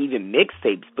 not even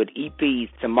mixtapes, but EPs,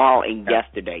 Tomorrow and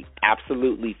Yesterday.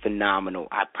 Absolutely phenomenal.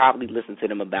 I probably listen to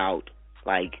them about,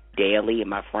 daily, and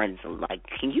my friends are like,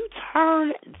 can you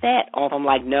turn that off? I'm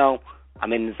like, no,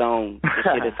 I'm in the zone. This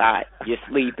shit is hot. You're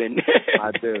sleeping.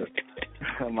 I do.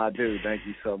 My dude, thank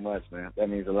you so much, man. That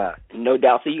means a lot. No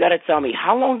doubt. So you got to tell me,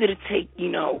 how long did it take,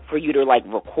 for you to,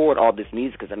 record all this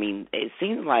music? Because, I mean, it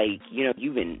seems like,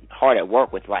 you've been hard at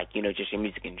work with, just your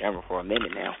music in general for a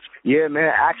minute now. Yeah,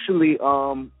 man. Actually,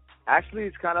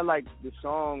 it's kind of like the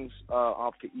songs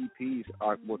off the EPs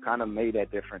were kind of made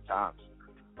at different times.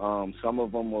 Some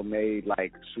of them were made,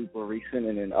 super recent,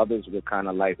 and then others were kind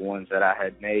of, ones that I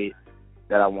had made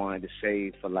that I wanted to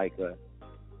save for,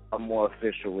 a more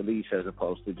official release as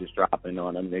opposed to just dropping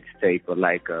on a mixtape or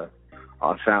like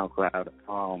on SoundCloud.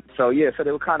 So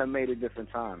they were kind of made at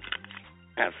different times.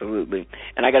 Absolutely.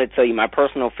 And I got to tell you, my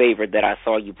personal favorite that I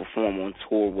saw you perform on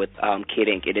tour with Kid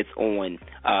Ink, and it's on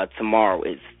tomorrow,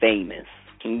 is Famous.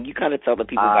 Can you kind of tell the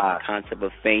people about the concept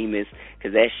of Famous?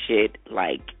 Because that shit,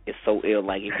 like, is so ill.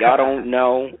 Like, if y'all don't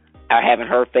know, I haven't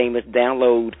heard Famous,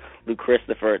 download Lou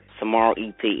Christopher, Tomorrow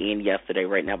EP, and Yesterday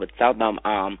right now. But tell them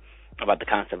about the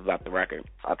concept, about the record.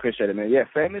 I appreciate it, man. Yeah,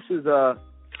 Famous is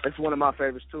it's one of my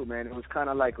favorites too, man. It was kind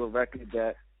of like a record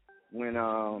that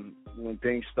when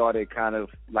things started kind of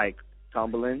like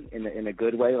tumbling in a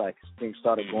good way, like things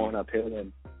started going uphill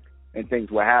and things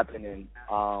were happening,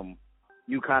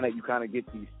 you kind of get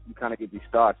these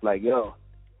thoughts like, yo,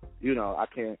 you know, I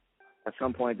can't. At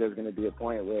some point, there's going to be a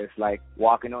point where it's like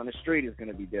walking on the street is going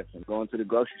to be different. Going to the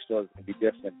grocery store is going to be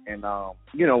different. And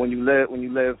you know, when you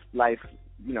live life,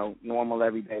 you know, normal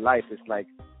everyday life, it's like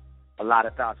a lot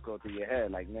of thoughts go through your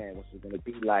head. Like, man, what's it going to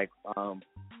be like?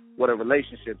 What a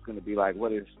relationship's going to be like?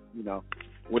 What is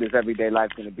everyday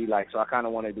life going to be like? So I kind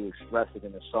of wanted to express it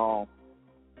in a song,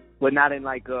 but not in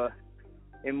like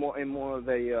in more of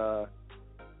a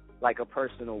like a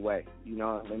personal way, you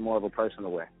know, in more of a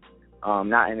personal way.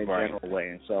 Not in a general way,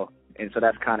 and so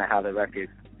that's kind of how the record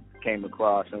came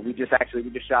across. And we just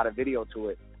shot a video to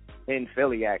it in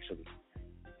Philly, actually.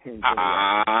 See,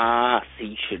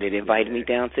 you should have invited me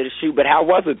down to the shoot. But how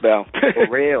was it though? For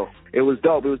real, it was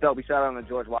dope. We shot it on the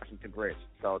George Washington Bridge,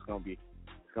 so it's gonna be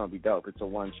dope. It's a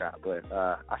one shot, but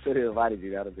I should have invited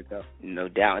you. That would be dope. No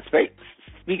doubt.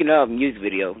 Speaking of music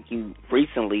video, you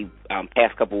recently,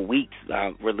 past couple of weeks,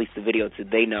 released a video to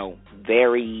They Know.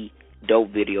 Very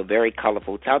dope video, very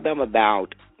colorful. Tell them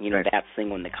about, you know, that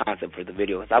single and the concept for the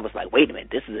video. Because I was like, wait a minute,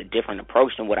 this is a different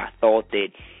approach than what I thought that,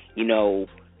 you know,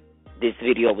 this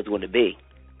video was going to be.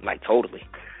 Like, totally.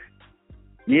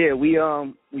 Yeah, we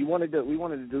wanted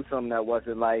to do something that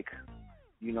wasn't like,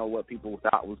 you know, what people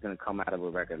thought was going to come out of a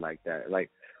record like that. Like,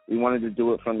 we wanted to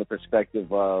do it from the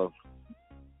perspective of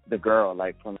the girl,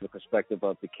 like from the perspective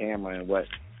of the camera and what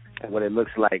it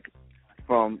looks like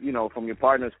from your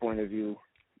partner's point of view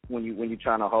when you're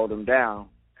trying to hold them down.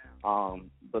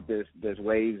 But there's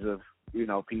waves of, you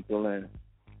know, people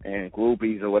and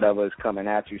groupies or whatever is coming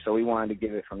at you. So we wanted to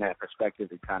give it from that perspective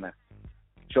to kind of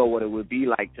show what it would be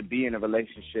like to be in a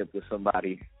relationship with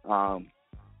somebody,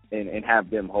 and have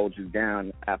them hold you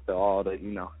down after all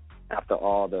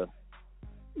the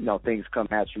things come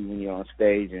at you when you're on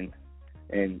stage and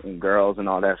girls and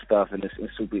all that stuff, and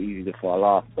it's super easy to fall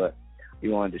off. But we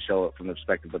wanted to show it from the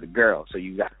perspective of the girl. So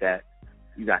you got that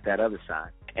other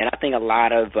side. And I think a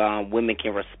lot of women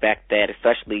can respect that,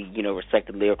 especially, you know, respect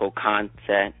the lyrical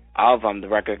content of the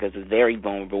record, because it's very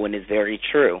vulnerable and it's very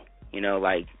true. You know,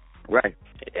 like, right.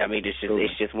 I mean,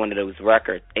 it's just one of those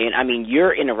records. And I mean,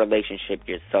 you're in a relationship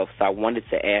yourself, so I wanted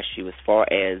to ask you, as far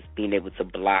as being able to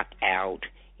block out,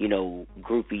 you know,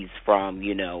 groupies from,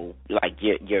 you know, like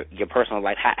your personal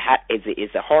life. How is it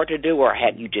hard to do, or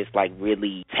have you just like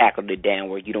really tackled it down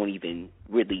where you don't even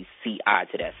really see eye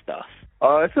to that stuff?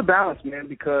 It's a balance, man,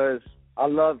 because I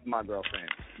love my girlfriend.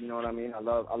 You know what I mean? I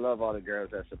love all the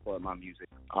girls that support my music.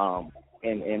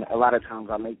 And a lot of times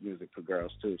I make music for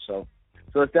girls too. So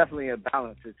it's definitely a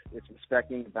balance. It's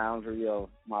respecting the boundary of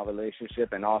my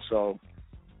relationship, and also,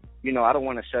 you know, I don't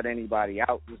want to shut anybody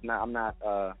out. It's not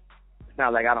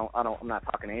like I'm not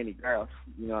talking to any girls.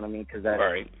 You know what I mean? Because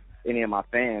any of my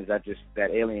fans,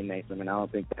 that alienates them, and I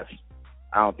don't think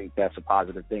that's a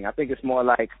positive thing. I think it's more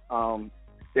like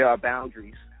there are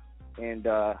boundaries, and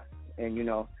you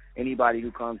know, anybody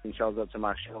who comes and shows up to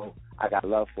my show, I got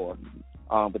love for.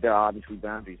 But there are obviously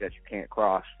boundaries that you can't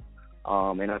cross,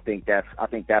 and I think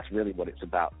that's really what it's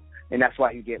about. And that's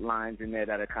why you get lines in there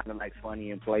that are kind of like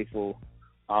funny and playful,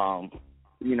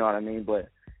 you know what I mean? But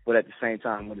at the same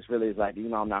time, what it's really is like, you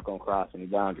know, I'm not gonna cross any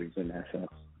boundaries in that sense.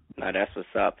 No, that's what's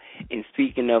up. And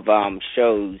speaking of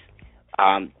shows,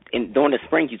 during the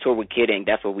spring you toured with Kid Ink.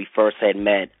 That's where we first had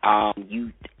met.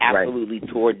 You absolutely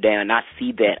toured down. I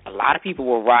see that a lot of people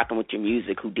were rocking with your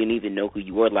music who didn't even know who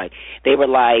you were. Like, they were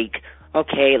like,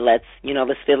 okay, let's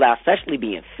fill out, especially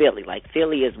being Philly. Like,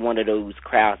 Philly is one of those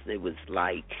crowds that was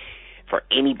like, for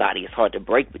anybody, it's hard to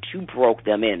break, but you broke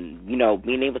them in. You know,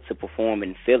 being able to perform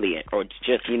in Philly or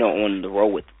just, you know, on the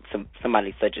road with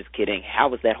somebody such as Kid Ink, how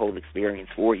was that whole experience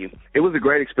for you? It was a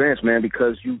great experience, man,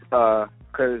 because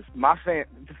my fans,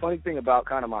 the funny thing about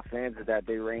kind of my fans is that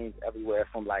they range everywhere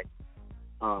from like,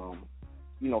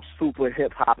 you know, super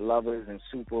hip hop lovers and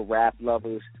super rap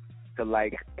lovers to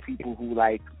like people who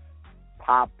like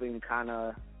pop and kind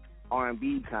of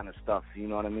R&B kind of stuff. You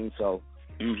know what I mean? So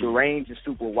the range is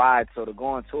super wide. So to go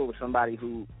on tour with somebody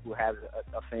who has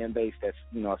a fan base that's,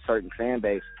 you know, a certain fan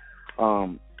base,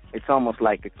 it's almost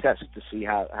like a test to see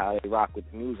how they rock with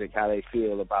the music, how they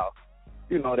feel about,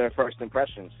 you know, their first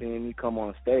impression. Seeing me come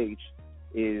on stage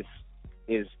is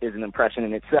an impression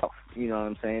in itself, you know what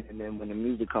I'm saying? And then when the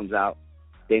music comes out,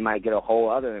 they might get a whole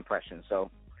other impression. So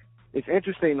it's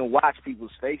interesting to watch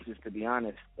people's faces, to be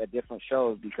honest, at different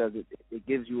shows, because it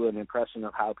gives you an impression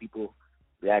of how people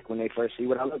react when they first see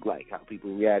what I look like, how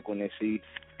people react when they see,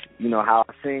 you know, how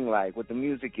I sing, like, what the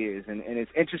music is. And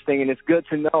it's interesting, and it's good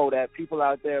to know that people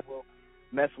out there will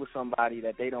mess with somebody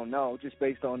that they don't know just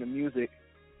based on the music.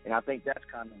 And I think that's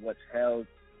kind of what's held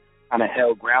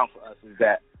ground for us, is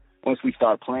that once we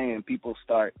start playing, people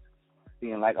start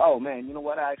being like, oh, man, you know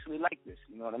what, I actually like this.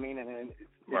 You know what I mean? And it's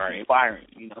inspiring,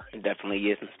 you know. It definitely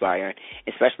is inspiring,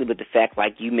 especially with the fact,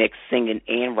 like, you mix singing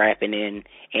and rapping in,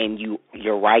 and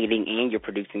you're writing and you're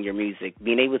producing your music.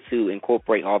 Being able to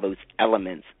incorporate all those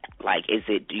elements, like,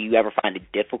 do you ever find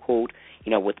it difficult,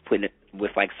 you know, with putting it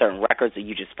with, like, certain records, or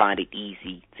you just find it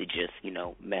easy to just, you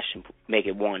know, mesh and make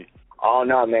it one? Oh,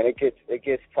 no, man, it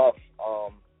gets tough,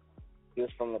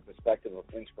 just from the perspective of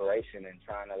inspiration and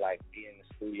trying to, like, be in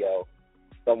the studio.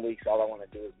 Some weeks all I want to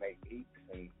do is make beats,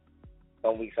 and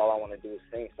some weeks all I want to do is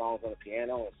sing songs on the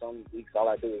piano, and some weeks all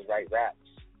I do is write raps,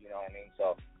 you know what I mean?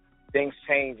 So things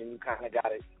change, and you kind of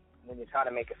got to, when you're trying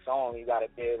to make a song, you got to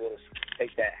be able to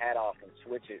take that hat off and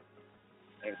switch it,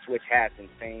 and switch hats and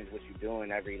change what you're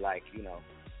doing every, like, you know,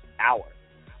 hour.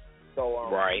 So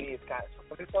for me, it's kind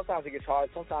of, sometimes it gets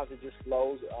hard, sometimes it just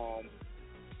flows,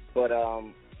 but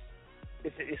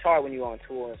it's hard when you're on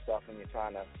tour and stuff, and you're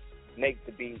trying to make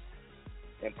the beats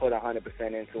and put 100%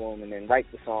 into them, and then write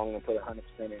the song and put 100%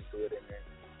 into it, and then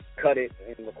cut it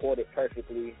and record it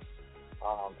perfectly,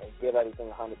 and give everything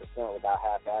 100% without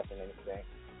half-assing anything.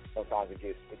 Sometimes it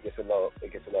gets a little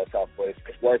tough, but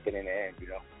it's worth it in the end, you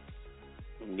know.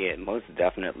 Yeah, most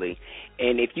definitely.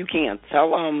 And if you can,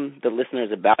 tell the listeners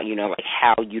about, you know, like,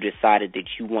 how you decided that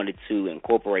you wanted to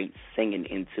incorporate singing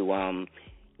into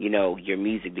you know, your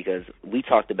music, because we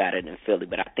talked about it in Philly,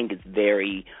 but I think it's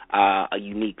very a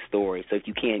unique story. So if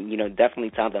you can, you know,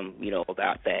 definitely tell them, you know,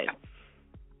 about that.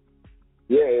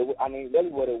 Yeah, I mean,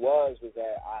 really what it was that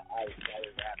I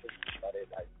started rapping.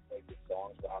 I making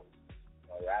songs while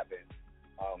I was rapping.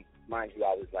 Mind you,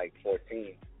 I was like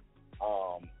 14.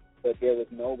 But there was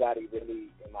nobody really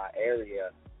in my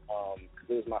area.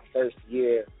 It was my first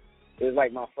year. It was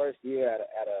like my first year at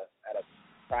a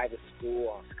private school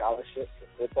on scholarship for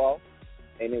football,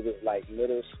 and it was like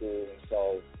middle school, and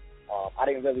so I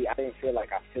didn't feel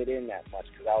like I fit in that much,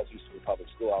 because I was used to public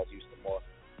school. I was used to more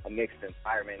a mixed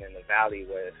environment in the valley,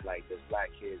 where it's like there's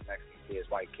black kids, Mexican kids,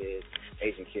 white kids,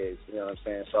 Asian kids, you know what I'm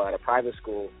saying? So at a private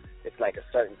school, it's like a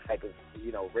certain type of,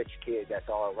 you know, rich kid that's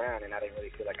all around, and I didn't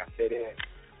really feel like I fit in.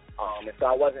 And so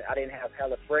I didn't have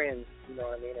hella friends, you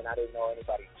know what I mean, and I didn't know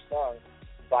anybody who sung.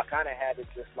 So I kind of had to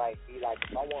just, like, be like,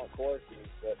 if I want choruses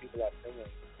where people are singing,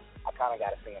 I kind of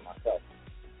got to sing it myself.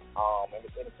 And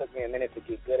it took me a minute to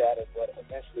get good at it, but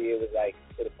eventually it was, like,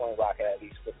 to the point where I could at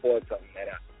least record something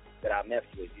that I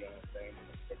messed with, you know what I'm saying?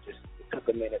 It took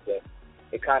a minute to,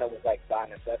 it kind of was, like,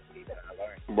 by necessity that I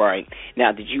learned. Right.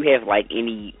 Now, did you have, like,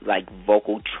 any, like,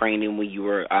 vocal training when you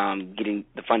were getting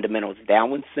the fundamentals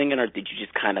down when singing, or did you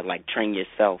just kind of, like, train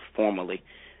yourself formally?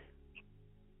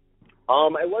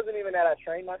 It wasn't even that I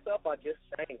trained myself. I just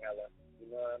sang hella.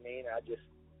 You know what I mean? I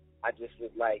just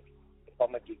was like, if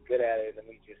I'm gonna get good at it, let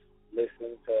me just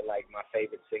listen to, like, my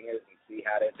favorite singers and see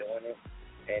how they're doing it,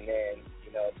 and then,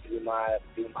 you know, do my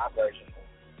version of,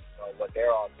 you know, what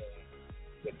they're all doing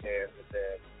with their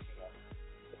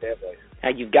voice. Now,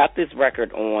 you've got this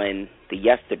record on the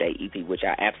Yesterday EP, which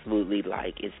I absolutely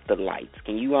like. It's The Lights.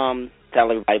 Can you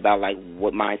tell everybody about, like,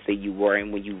 what mindset you were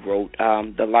in when you wrote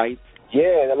The Lights?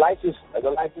 Yeah, The Lights is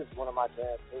one of my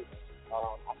jams too.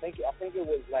 I think it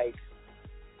was like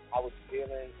I was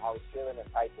feeling a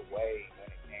type of way when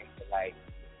it came to, like,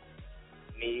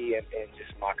 me and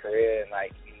just my career, and,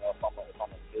 like, you know, if I'm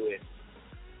gonna do it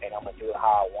and I'm gonna do it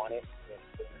how I want it, then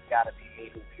it's gotta be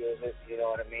me who feels it. You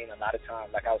know what I mean? A lot of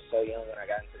times, like, I was so young when I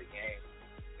got into the game,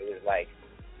 it was like,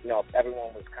 you know,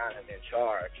 everyone was kind of in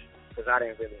charge because I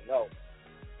didn't really know.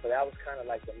 So that was kind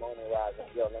of like the moment where I was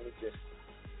like, yo, let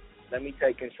me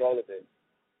take control of it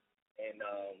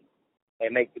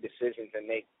and make the decisions and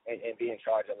be in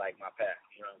charge of, like, my path.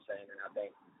 You know what I'm saying? And I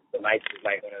think The Lights was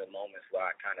like one of the moments where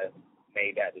I kind of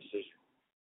made that decision.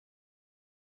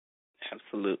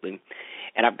 Absolutely.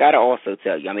 And I've got to also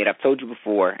tell you, I mean, I've told you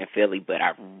before in Philly, but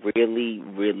I really,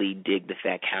 really dig the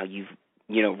fact how you've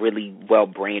really well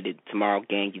branded Tomorrow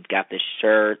Gang. You've got the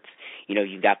shirts,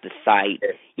 you've got the site.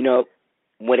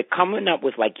 When it coming up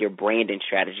with like your branding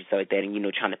strategy, stuff like that,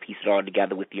 and trying to piece it all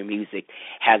together with your music,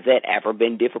 has that ever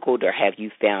been difficult, or have you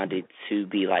found it to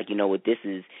be like, this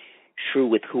is true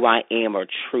with who I am, or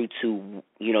true to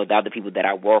the other people that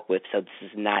I work with, so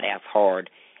this is not as hard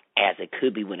as it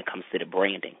could be when it comes to the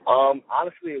branding?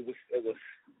 Honestly, it was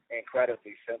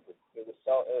incredibly simple. It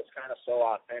was kind of so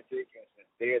authentic and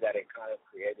sincere that it kind of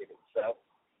created itself,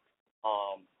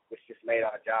 which just made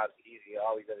our jobs easy.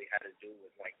 All we really had to do was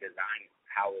like design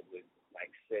how it would like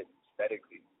sit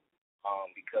aesthetically,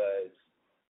 because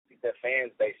the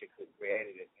fans basically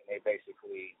created it, and they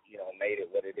basically made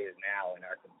it what it is now and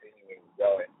are continuing to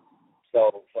grow it.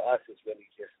 So for us, it's really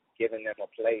just giving them a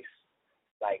place,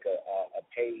 like a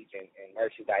page and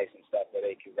merchandise and stuff where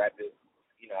they can rep it,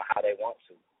 how they want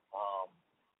to.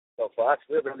 So for us,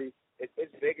 we're really it's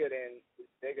bigger than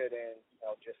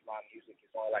just my music.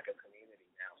 It's more like a community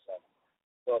now.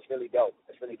 So it's really dope.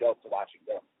 It's really dope to watch it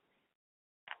grow.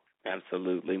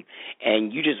 Absolutely.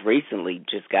 And you just recently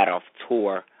got off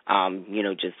tour,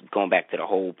 just going back to the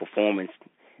whole performance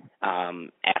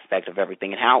aspect of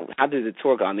everything. And how did the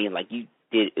tour go? I mean, like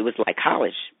it was like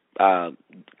colleges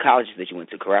that you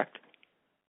went to, correct?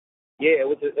 Yeah, it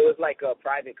was like a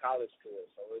private college tour.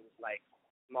 So it was like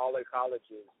smaller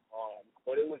colleges.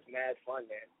 But it was mad fun,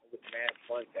 man. It was mad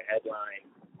fun to headline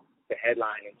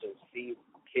and to see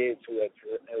kids who had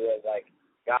like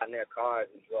got in their cars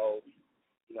and drove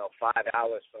 5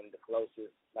 hours from the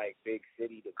closest like big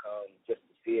city to come just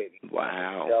to see it.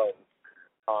 Wow.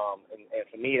 And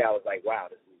for me, that was like, wow,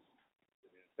 this is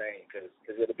insane, because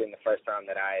it would have been the first time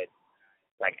that I had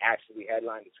like actually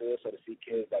headlined the tour. So to see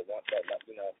kids that wanted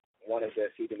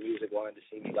to see the music, wanted to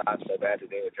see me live so bad that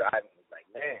they were driving, it was like,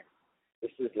 man,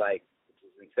 this is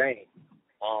insane.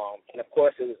 And of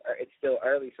course it's still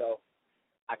early, so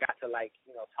I got to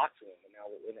talk to them.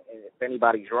 And if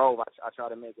anybody drove, I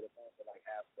try to make it a point to like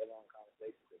have a long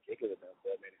conversations and kick it with them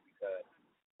for a minute, because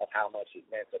of how much it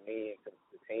meant to me and to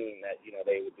the team that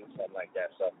they would do something like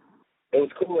that. So it was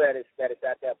cool that it's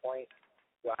at that point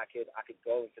where I could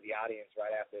go into the audience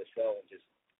right after the show and just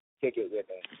kick it with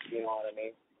them. You know what I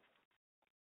mean?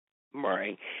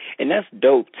 Right. And that's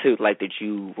dope too, like that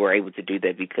you were able to do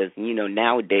that, because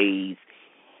nowadays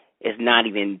it's not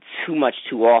even too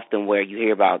often where you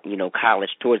hear about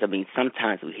college tours. I mean,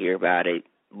 sometimes we hear about it,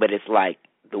 but it's like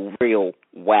the real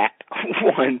whack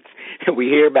ones that we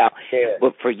hear about. Yeah.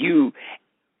 But for you,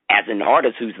 as an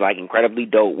artist who's like incredibly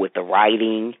dope with the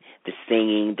writing, the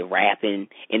singing, the rapping,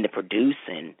 and the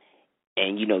producing,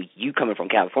 and you coming from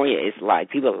California, it's like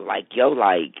people are like, yo,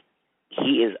 like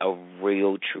he is a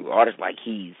real true artist. Like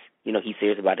he's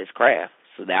serious about his craft.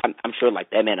 So that I'm sure like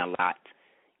that meant a lot,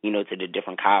 to the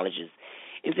different colleges,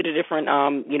 and to the different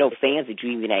fans that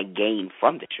you even had gained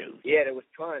from the shows. Yeah, there was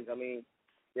tons. I mean,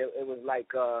 it was like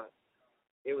a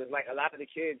lot of the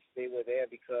kids, they were there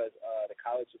because the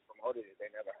colleges promoted it.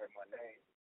 They never heard my name.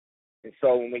 And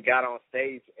so when we got on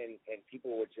stage and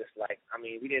people were just like, I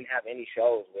mean, we didn't have any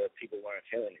shows where people weren't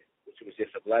feeling it, which was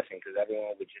just a blessing, because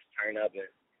everyone would just turn up and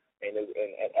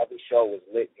every show was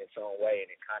lit in its own way, and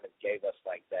it kind of gave us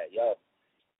like that, yo,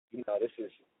 this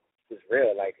is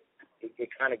real. Like it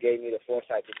kind of gave me the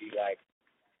foresight to be like,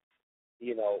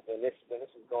 when this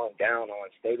is going down on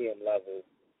stadium level,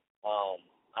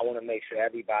 I want to make sure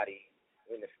everybody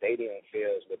in the stadium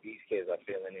feels what these kids are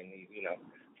feeling in these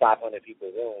 500 people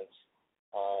rooms,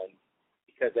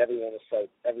 because everyone was so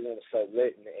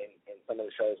lit, and some of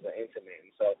the shows were intimate,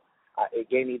 and so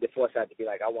it gave me the foresight to be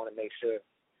like, I want to make sure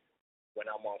when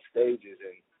I'm on stages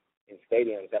and in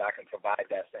stadiums that I can provide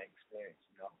that same experience,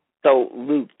 So,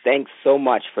 Luke, thanks so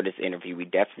much for this interview. We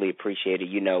definitely appreciate it,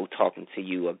 talking to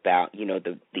you about,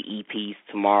 the EPs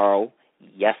Tomorrow,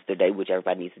 Yesterday, which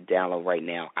everybody needs to download right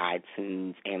now,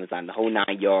 iTunes, Amazon, the whole 9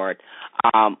 yard.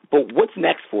 But what's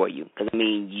next for you? Because, I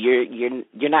mean,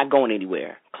 you're not going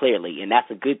anywhere, clearly, and that's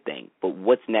a good thing. But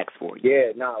what's next for you?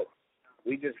 Yeah, no,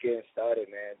 we just getting started,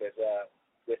 man.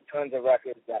 There's tons of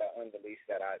records that are unreleased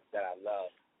that I love.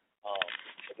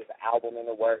 There's an album in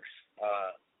the works,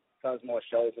 tons more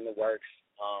shows in the works,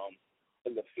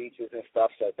 some of the features and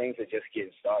stuff. So things are just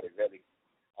getting started, really.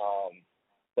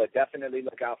 But definitely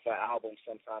look out for an album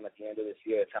sometime at the end of this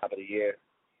year, top of the year.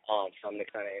 Something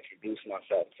to kind of introduce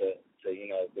myself to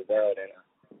the world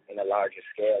in a larger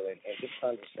scale, and just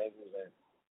tons of singles. And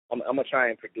I'm gonna try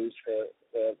and produce for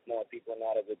more people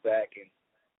now that we're back, and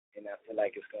I feel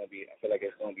like it's gonna be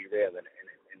real in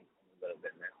a little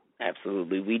bit now.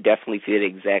 Absolutely. We definitely feel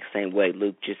the exact same way,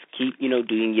 Luke. Just keep,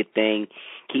 doing your thing.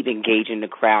 Keep engaging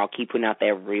the crowd. Keep putting out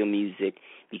that real music,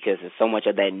 because there's so much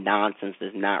of that nonsense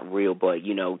that's not real. But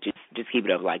you know, just keep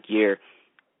it up. Like you're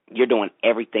doing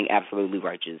everything absolutely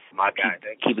righteous. My guy,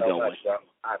 keep it so going. Much,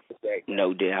 I appreciate that.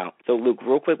 No doubt. So, Luke,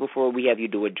 real quick before we have you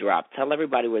do a drop, tell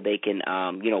everybody where they can,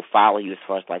 follow you as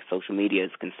far as like social media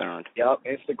is concerned. Yep,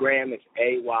 Instagram is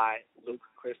AY Luke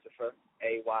Christopher.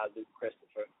 AY Luke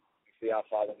Christopher. You see, y'all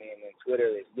follow me, and then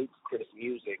Twitter is Luke Chris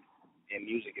Music, and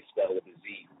music is spelled with a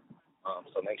Z.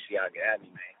 So make sure y'all get at me,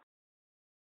 man.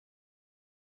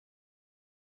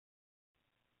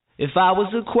 If I was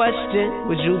a question,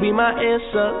 would you be my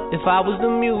answer? If I was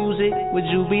the music, would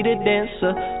you be the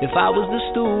dancer? If I was the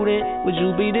student, would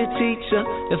you be the teacher?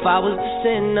 If I was the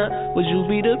sinner, would you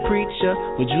be the preacher?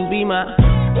 Would you be my...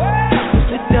 Is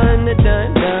it done,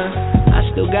 I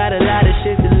still got a lot of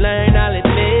shit to learn, I'll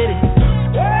admit it.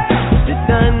 Is it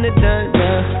done,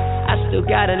 I still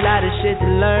got a lot of shit to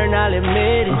learn, I'll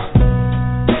admit it.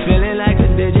 Feeling like a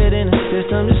digit in a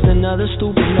system, just another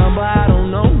stupid number, I don't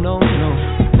know, no.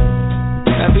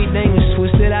 Everything is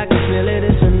twisted, I can feel it.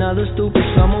 It's another stupid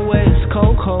summer where it's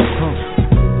cold.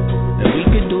 And we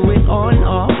could do it on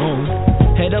our own.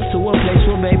 Head up to a place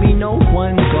where baby no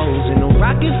one goes. In a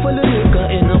rocket full of liquor,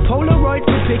 in a Polaroid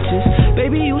for pictures.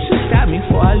 Baby, you should stop me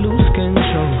before I lose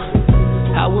control.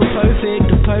 How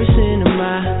imperfect a person am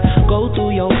I? Go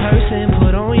through your person,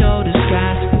 put on your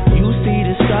disguise. You see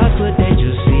the stars, but they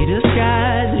just see the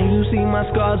skies. And you see my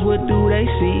scars, what do they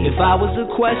see? If I was a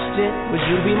question, would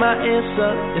you be my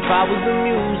answer? If I was the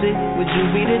music, would you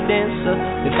be the dancer?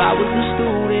 If I was the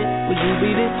student, would you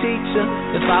be the teacher?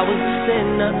 If I was the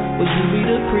sinner, would you be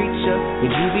the preacher?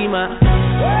 Would you be my...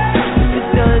 Is it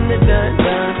done,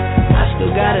 I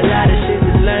still got a lot of shit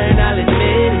to learn, I'll admit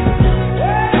it.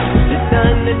 Is it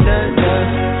done,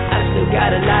 I still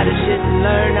got a lot of shit to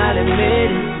learn, I'll admit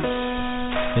it.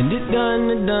 And it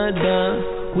done,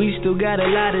 we still got a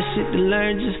lot of shit to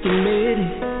learn, just admit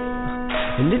it.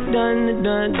 And it done,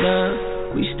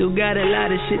 we still got a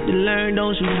lot of shit to learn,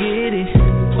 don't you get it?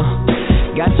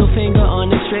 Got your finger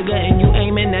on the trigger and you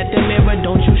aiming at the mirror,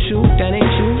 don't you shoot, that ain't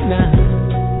you, nah.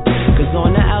 Cause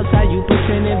on the outside you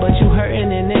pretending, but you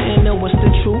hurting in the inner, what's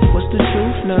the truth,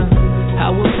 nah.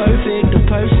 How imperfect a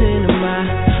person am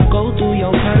I? Go through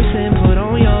your person, put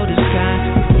on your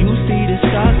disguise. You see the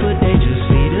stars, but they just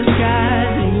see the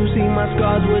skies. And you see my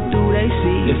scars, what do they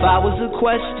see? If I was a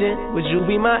question, would you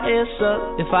be my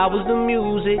answer? If I was the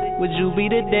music, would you be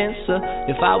the dancer?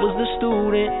 If I was the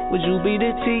student, would you be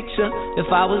the teacher?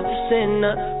 If I was the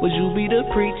sinner, would you be the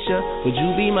preacher? Would you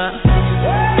be my...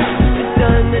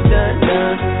 Done,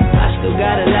 I still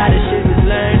got a lot of shit to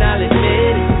learn, I'll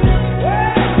admit it.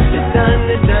 Done,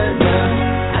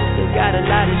 I still got a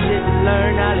lot of shit to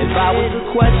learn, I'll admit it. If I was a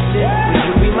question, would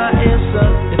you be my answer?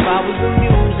 If I was the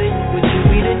music, would you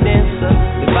be the dancer?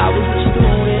 If I was the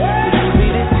student, would you be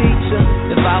the teacher?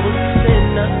 If I was the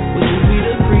sinner, would you be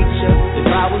the preacher?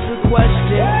 If I was a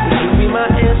question, would you be my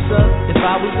answer? If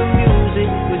I was the music,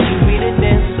 would you be the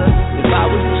dancer? If I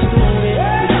was the student,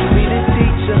 would you be the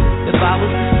teacher? If I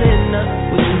was the sinner,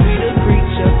 would you be the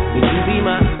preacher? Would you be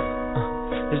my...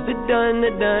 Is it done,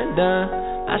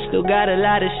 I still got a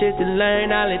lot of shit to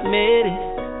learn, I'll admit it.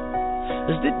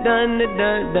 Is it done,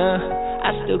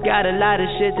 I still got a lot of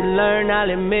shit to learn, I'll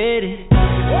admit it.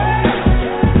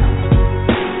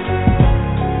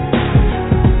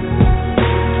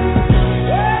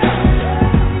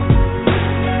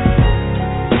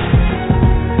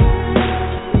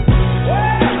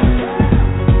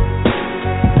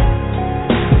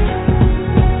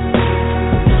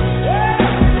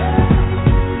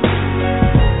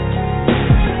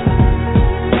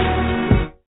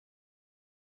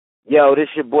 Yo, this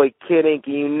your boy Kid Ink,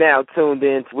 and you now tuned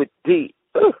in with D.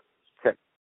 Okay.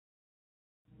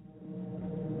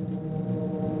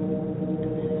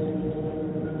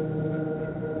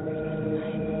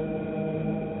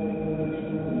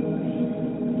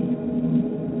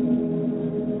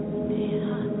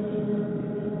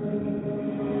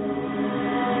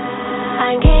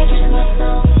 I engage in my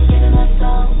soul, get in my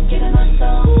soul, get in my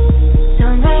soul.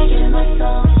 Don't rage, get in my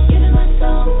soul, get in my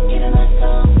soul, get in my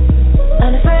soul.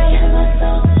 Unafraid, get in my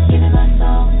soul, get in my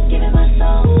soul, get in my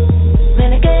soul.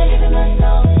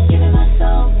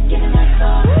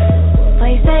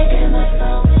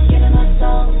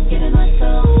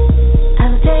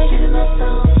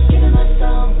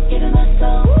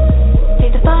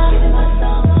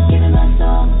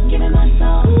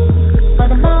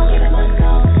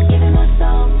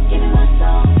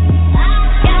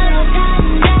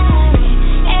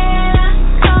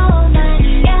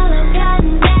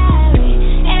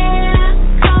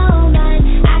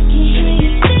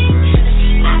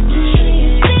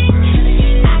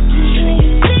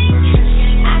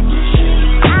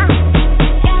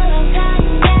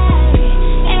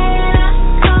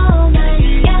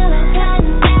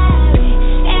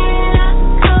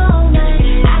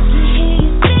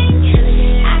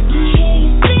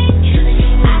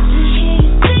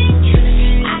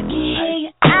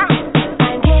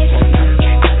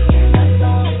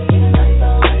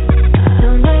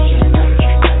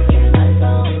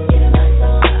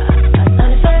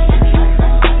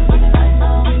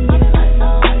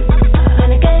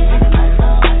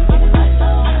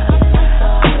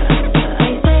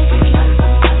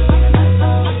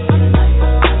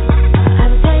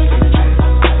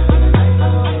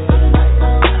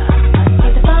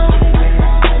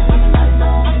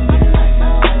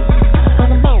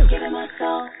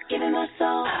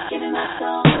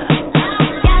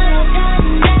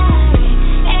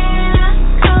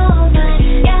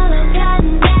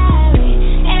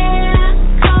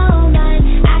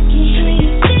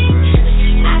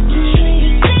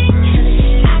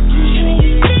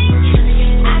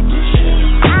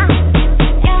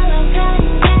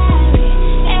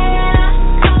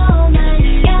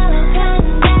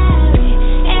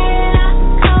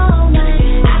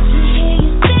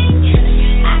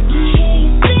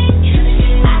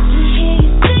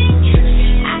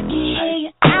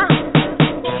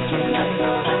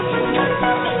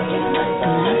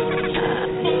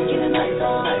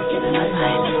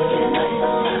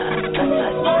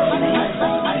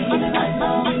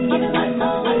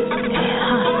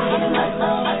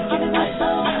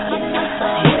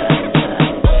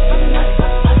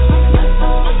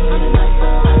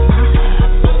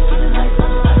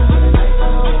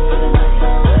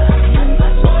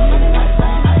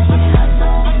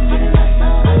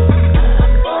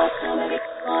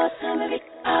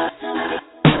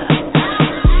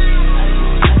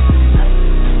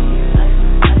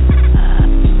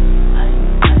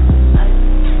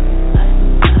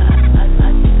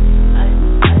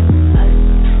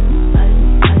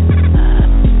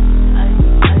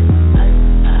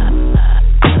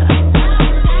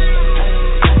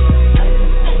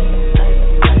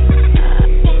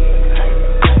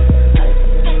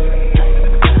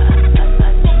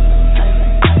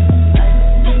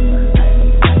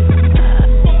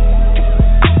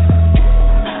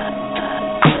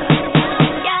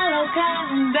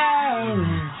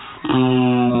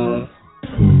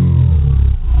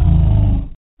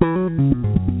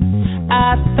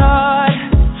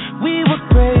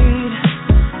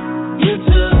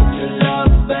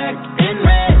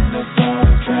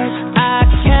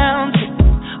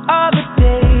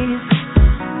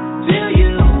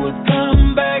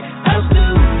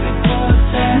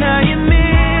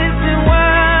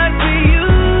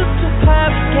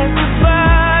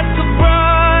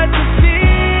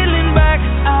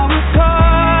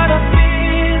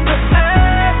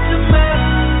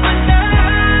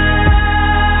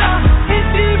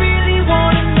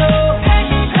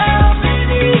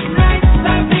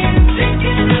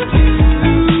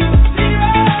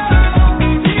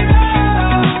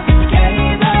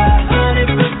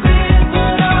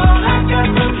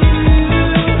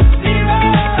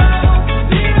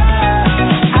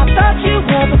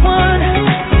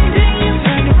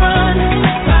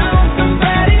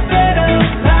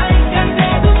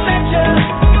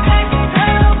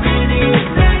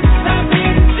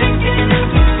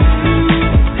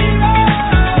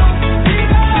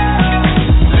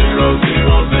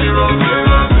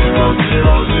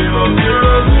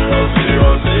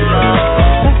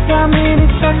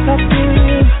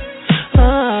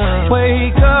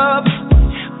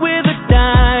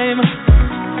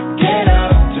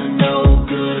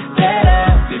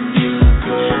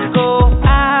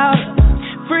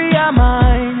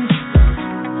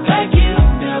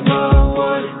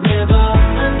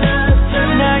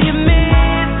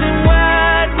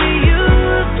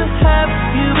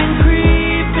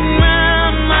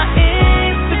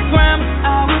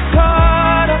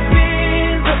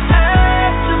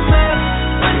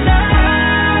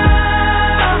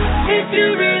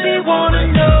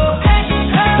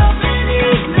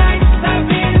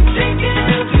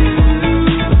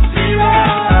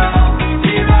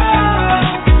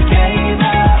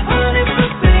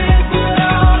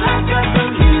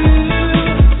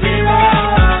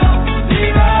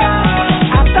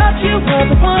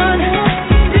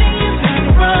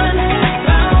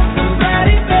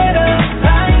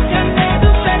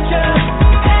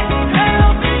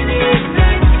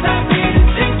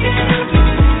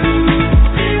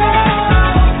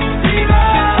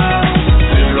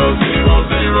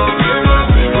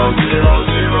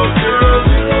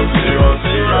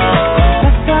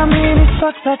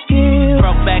 fucks I give.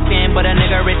 Broke back then, but a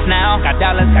nigga rich now. Got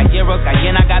dollars, got euros, got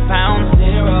yen, I got pounds.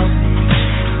 Zeros.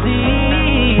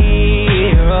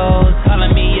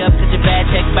 Calling me up, cause your bad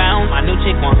check bounce. My new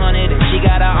chick 100 and she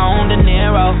got her own De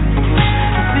Niro.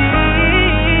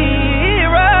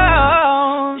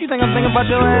 Zeros. You think I'm thinking about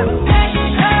your ass?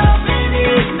 How many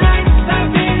nights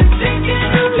I've been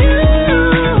thinking of you?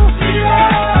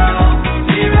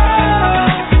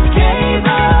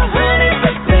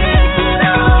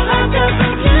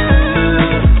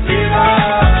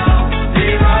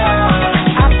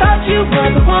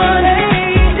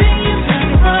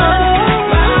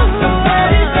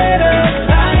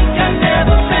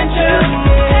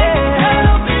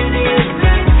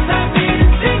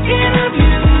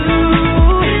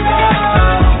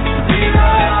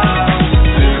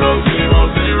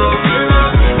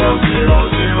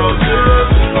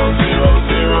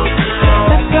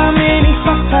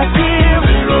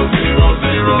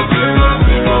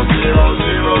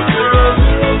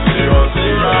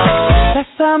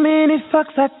 How many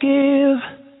fucks I give?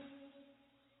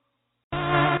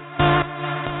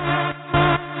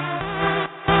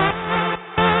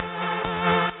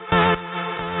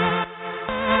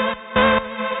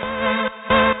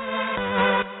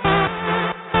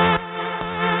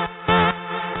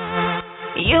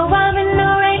 You are in the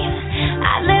rain,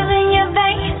 I live in your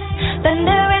veins,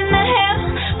 thunder in the hell,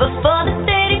 before the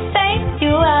city fades.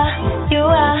 You are, you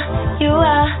are, you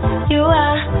are, you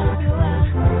are.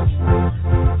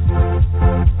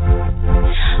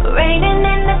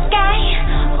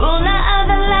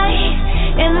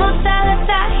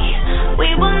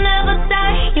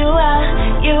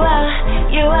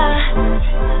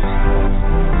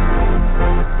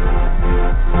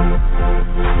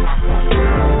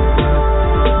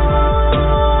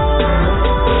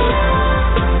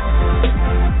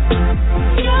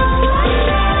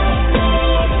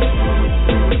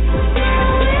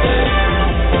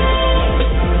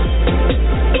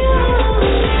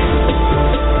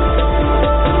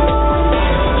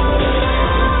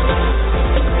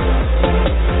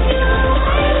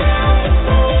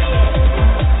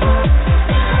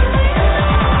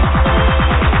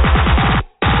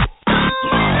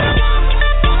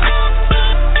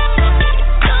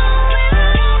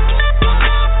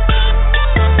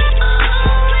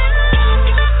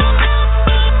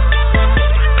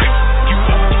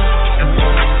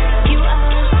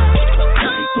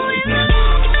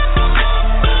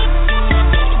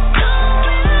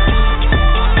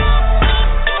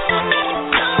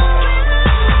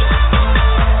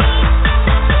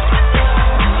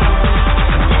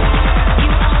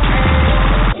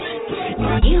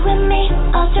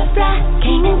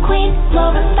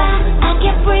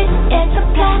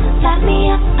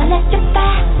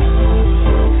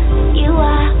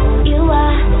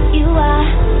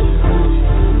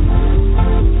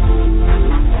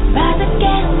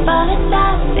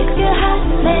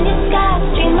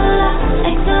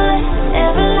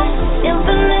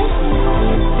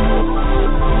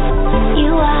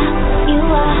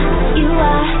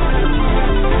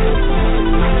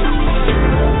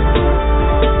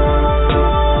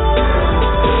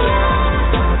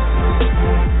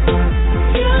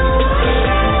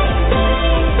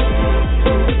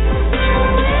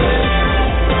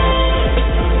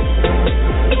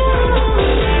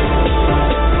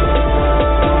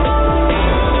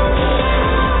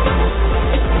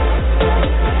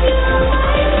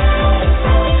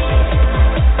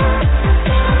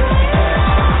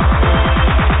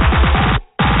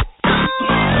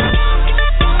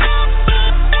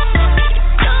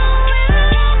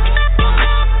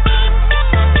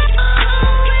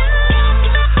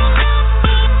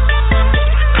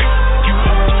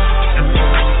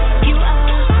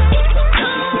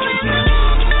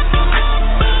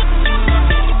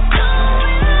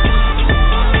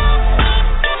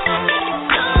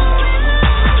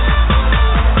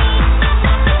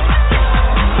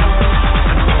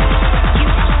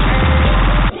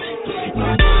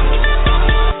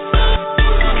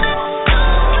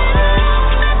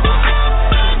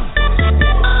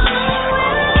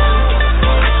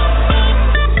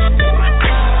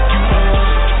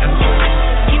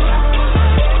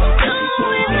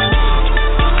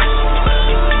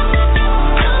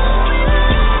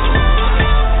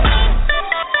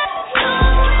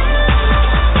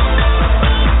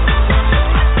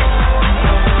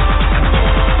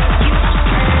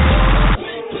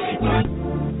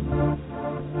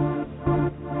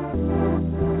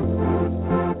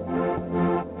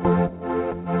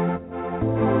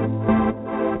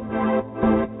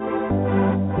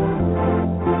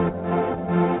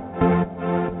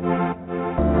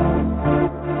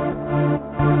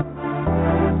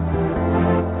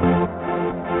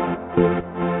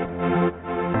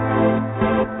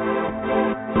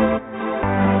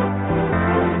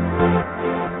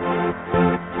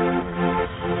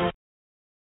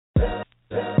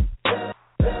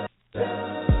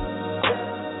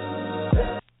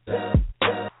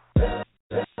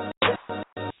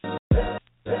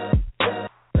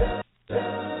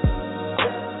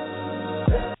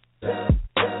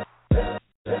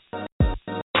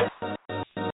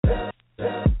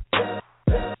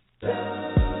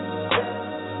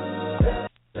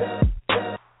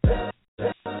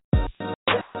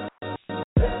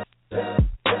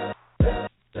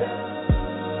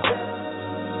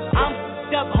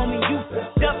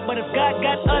 fucked up, but if God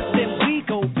got us, then we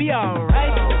gon' be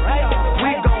alright.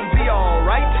 We gon' be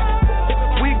alright.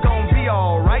 We gon' be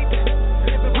alright.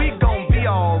 We gon' be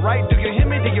alright. Do you hear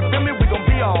me? Do you feel me? We gon'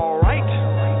 be alright.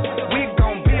 We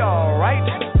gon' be alright.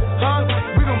 Huh?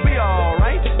 We gon' be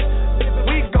alright.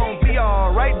 We gon' be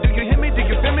alright. Do you hear me? Do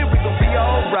you feel me? We gon' be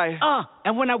alright.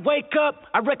 And when I wake up,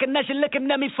 I recognize you looking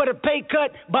at me for the pay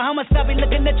cut. Bahamas, I be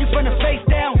looking at you from the face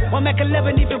down. 1 Mac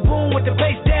 11, even boom with the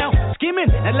bass down. Skimming,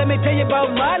 and let me tell you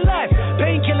about my life.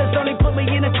 Painkillers only put me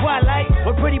in the twilight.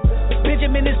 We're pretty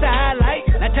Benjamin is the highlight.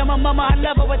 Now tell my mama I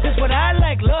love her, but this what I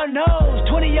like. Lord knows,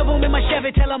 20 of them in my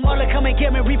Chevy. Tell them all to come and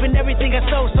get me, reaping everything I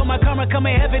sow. So my karma come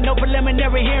in heaven, no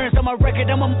preliminary hearings on my record.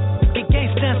 I'm a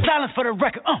gangster in silence for the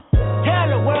record. Tell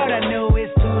the world I know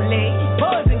it's too late.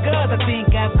 Boys and girls, I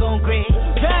think I've gone great.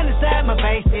 Trying to side my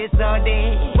vices all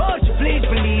day. Won't you please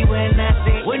believe when I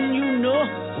say, when you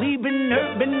know we've been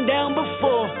hurt, been down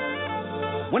before.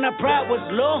 When our pride was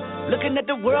low, looking at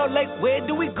the world like, where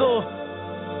do we go?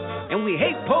 And we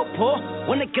hate poor,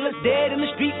 when the killer's dead in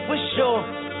the street for sure.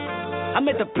 I'm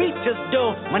at the preacher's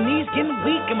door, my knees getting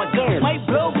weak and my guns might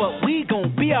blow, but we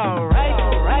gon' be alright.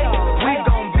 We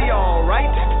gon' be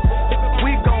alright.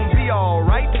 We gon' be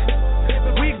alright.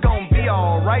 We gon' be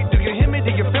alright. Do you hear me?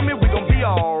 Do you feel me? We gon' be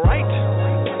alright.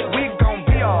 We gon'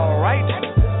 be alright.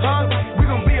 Huh? We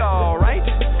gon' be alright.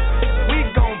 We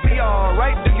gon' be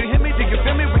alright. Do you hear me? Do you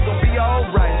feel me? We gon' be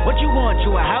alright. What you want?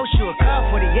 You a house, you a car,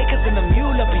 40 acres and a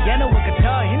mule, a piano, a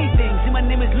guitar, anything. See, my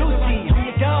name is Lucy, I'm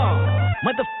your dog.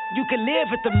 You can live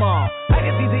at the mall. I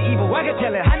can see the evil, I can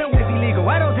tell it. I know it's illegal,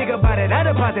 I don't think about it. I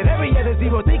deposit every other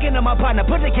zero, thinking of my partner.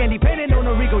 Put the candy, painting on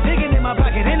the Rico, digging in my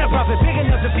pocket. In a profit big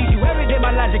enough to feed you every day.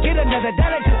 My logic, get another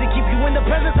dollar just to keep you in the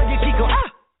presence of your Chico.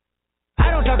 I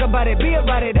don't talk about it, be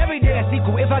about it. Every day I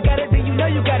sequel. If I got it, then you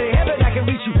know you got it. Heaven, I can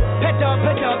reach you. Pet dog,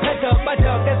 my dog,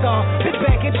 that's all. Sit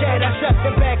back and chat, I shut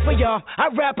the back for y'all.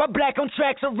 I rap, I black on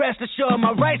tracks, so rest assured.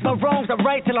 My rights, my wrongs, I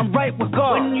right till I'm right with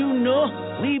God. When you know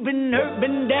we've been hurt,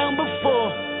 been down before.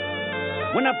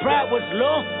 When our pride was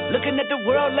low, looking at the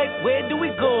world like, where do we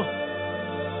go?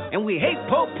 And we hate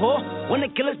poor, when the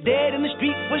killer's dead in the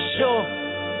street for sure.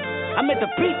 I'm at the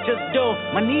preacher's door,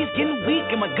 my knees getting weak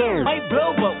and my guns might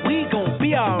blow, but we gon'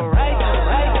 be alright.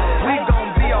 We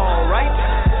gon' be alright.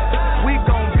 We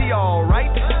gon' be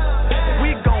alright.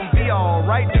 We gon' be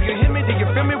alright. Do you hear me? Do you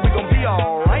feel me? We gon' be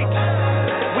alright.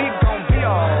 We gon' be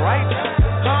alright.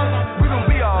 Huh? We gon'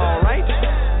 be alright.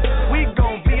 We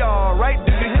gon' be alright.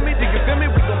 Do you hear me? Do you feel me?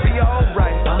 We gon' be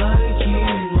alright. I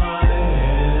keep my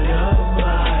head up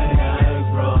high,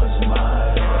 I cross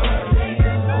my heart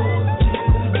and hold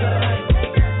it back.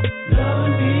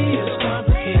 Loving me is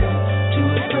complicated, too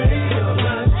afraid of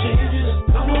life changes.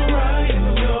 I'm alright in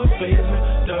your favor,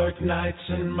 dark nights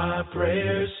and my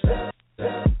prayers.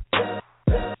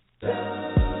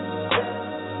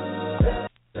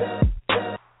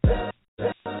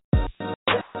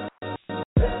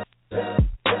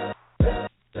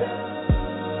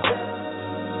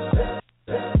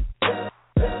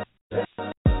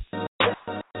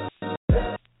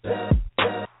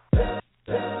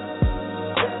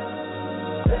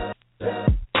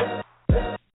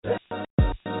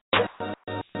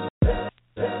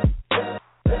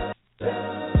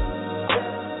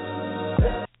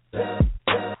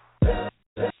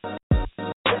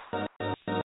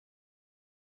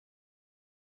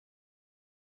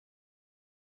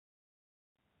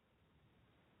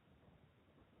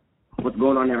 What's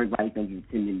going on, everybody? Thank you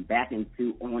for tuning back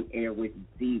into On Air with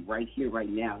Z right here, right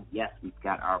now. Yes, we've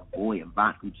got our boy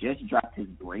Avant, who just dropped his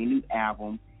brand new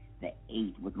album, The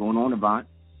 8th. What's going on, Avant?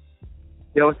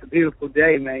 Yo, it's a beautiful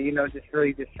day, man. You know, just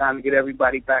trying to get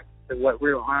everybody back to what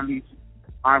real R&B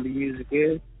music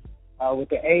is. With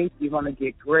The 8th, you're going to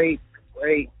get great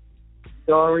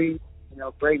stories, you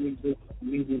know, great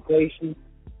musician.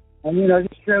 And, you know,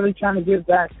 just really trying to give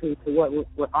back to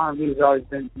what R&B has always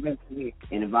been meant to me.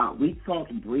 And, Avant, we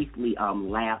talked briefly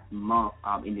last month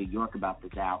in New York about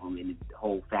this album and the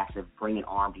whole fact of bringing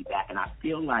R&B back. And I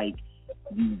feel like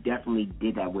you definitely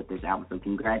did that with this album. So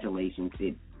congratulations.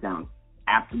 It sounds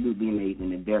absolutely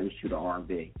amazing and very true to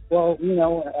R&B. Well, you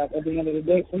know, at the end of the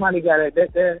day, somebody got it.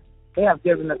 They have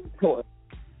given us a torch.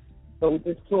 So with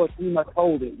this torch, we must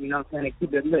hold it, you know what I'm saying, and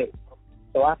keep it lit.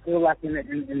 So I feel like in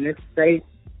this space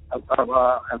of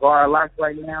our life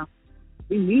right now,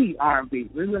 we need R&B.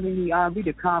 We really need R&B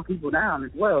to calm people down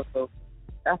as well. So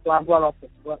that's why I brought out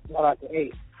the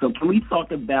 8th. So can we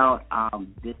talk about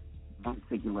this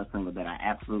particular single that I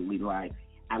absolutely like?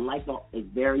 I like it's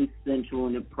very sensual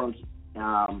in approach,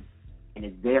 and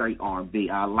it's very R&B.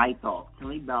 Lights Off. Tell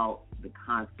me about the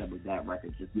concept of that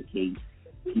record, just in case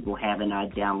people having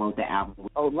download the album?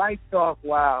 Oh, Light Talk,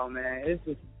 wow, man. It's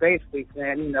just basically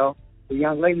saying, you know, the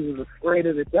young lady was afraid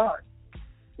of the dark,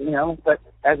 you know. But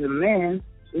as a man,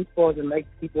 we're supposed to make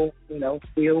people, you know,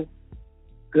 feel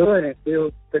good and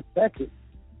feel protected.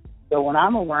 So when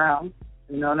I'm around,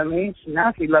 you know what I mean, she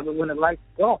loves it when the lights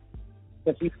go.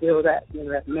 Because you feel that, you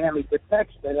know, that manly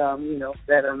protection that, you know,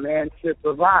 that a man should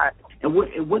provide. And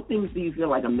what things do you feel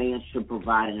like a man should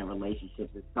provide in a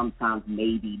relationship that sometimes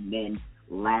maybe men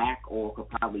lack or could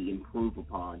probably improve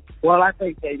upon? Well, I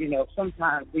think that, you know,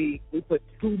 sometimes we put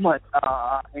too much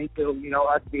into, you know,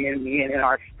 us being men and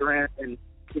our strength, and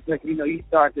because, you know, you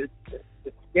start to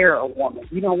scare a woman.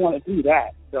 You don't want to do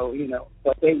that. So, you know,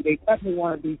 but they definitely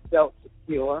want to be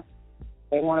self-secure.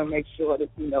 They want to make sure that,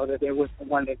 you know, that they're with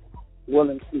someone that's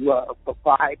willing to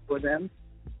provide for them.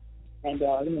 And,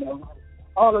 you know,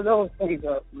 all of those things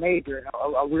are major.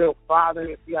 A real father,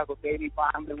 if you have a baby by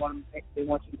them, they want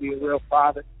you to be a real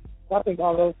father. So I think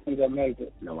all those things are major.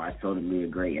 No, I totally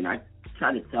agree. And I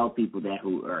try to tell people that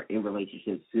who are in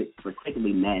relationships,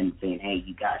 particularly men, saying, hey,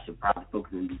 you guys should probably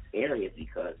focus in these areas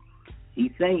because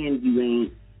he's saying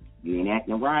you ain't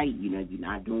acting right, you know, you're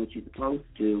not doing what you're supposed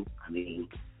to. I mean,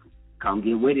 come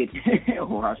get with it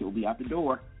or else you'll be out the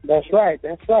door. That's right.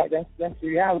 That's the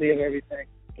reality of everything.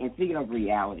 And speaking of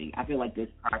reality, I feel like this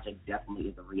project definitely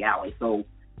is a reality. So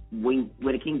when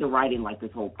it came to writing like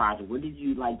this whole project, where did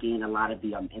you like gain a lot of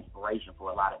the inspiration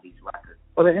for a lot of these records?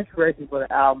 Well, the inspiration for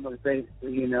the album was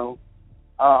basically, you know,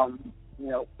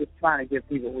 just trying to give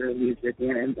people real music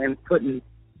and putting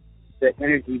the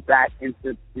energy back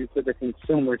into the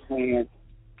consumer's hands,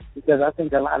 because I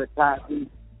think a lot of times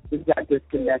we got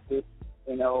disconnected,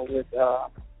 you know, with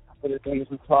the things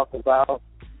we talk about.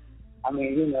 I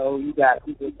mean, you know, you got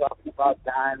people talking about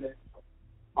diamonds,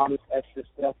 all this extra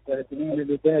stuff, but at the end of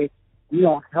the day, you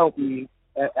don't help me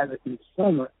as a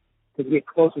consumer to get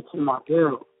closer to my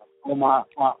girl or my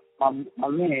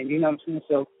man, you know what I'm saying?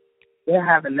 So they're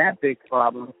having that big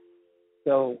problem.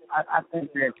 So I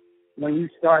think that when you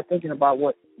start thinking about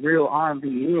what real R&B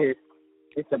is,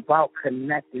 it's about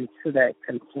connecting to that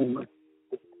consumer.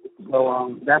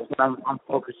 So that's what I'm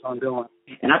focused on doing.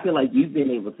 And I feel like you've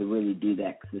been able to really do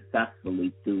that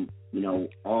successfully through, you know,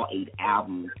 all 8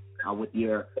 albums with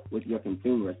your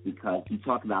consumers, because you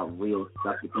talk about real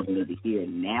stuff that people need to hear.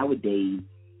 Nowadays,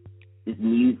 this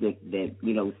music that,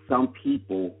 you know, some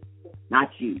people, not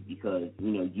you, because,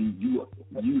 you know,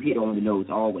 you hit on the nose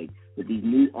always, but these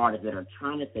new artists that are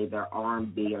trying to say they're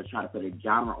R&B or trying to put a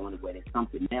genre on it where it's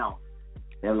something else,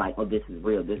 they're like, oh, this is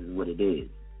real, this is what it is.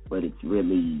 But it's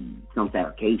really some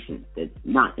fabrication that's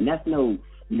not, and that's no,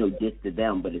 you know, diss to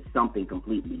them, but it's something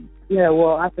completely. Yeah,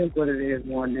 well, I think what it is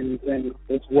more than anything,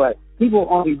 it's what people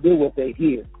only do what they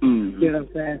hear. Mm-hmm. You know what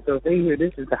I'm saying? So if they hear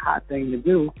this is the hot thing to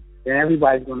do, then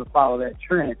everybody's going to follow that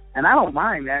trend. And I don't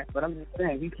mind that, but I'm just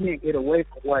saying you can't get away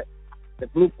from what the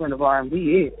blueprint of R&B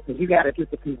is, because you got to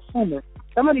get the consumer.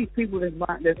 Some of these people that's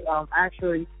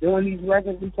actually doing these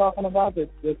records we're talking about, the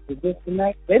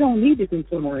disconnect, they don't need the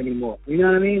consumer anymore. You know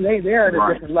what I mean? They're at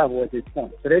a different level at this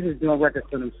point. So they're just doing records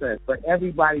for themselves. But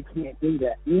everybody can't do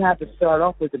that. You have to start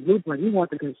off with the blueprint. You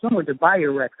want the consumer to buy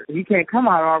your record. You can't come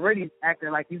out already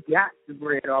acting like you got the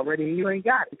bread already and you ain't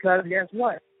got it. Because guess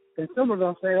what? Consumer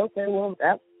gonna say, okay, well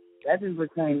that doesn't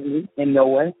pertain to me in no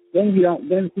way. Then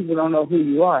people don't know who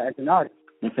you are as an artist.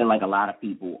 I feel like a lot of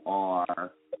people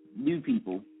are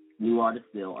new artists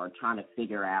still, are trying to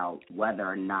figure out whether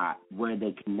or not where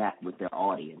they connect with their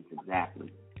audience exactly.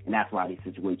 And that's why these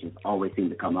situations always seem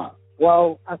to come up.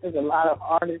 Well, I think a lot of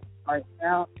artists right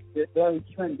now, they're very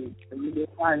trendy. And you're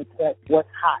trying to catch what's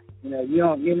hot. You know, you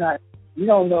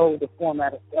don't know the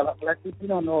format of records. You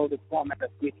don't know the format of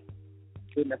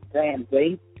getting a fan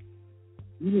base.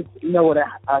 You just know what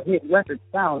a hit record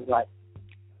sounds like.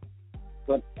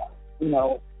 But, you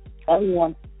know, a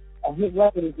hit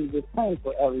record isn't the same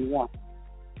for everyone.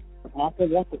 And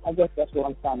I guess that's what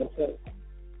I'm trying to say.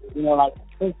 You know, like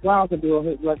Chris Brown can do a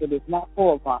hit record that's not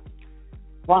for Avant.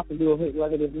 Avant can do a hit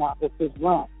record that's not for Chris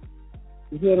Brown.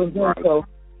 You hear what I'm saying? Right. So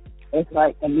it's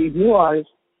like, and these new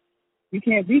artists, you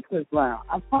can't be Chris Brown.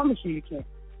 I promise you can't.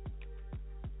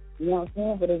 You know what I'm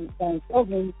saying? But at the same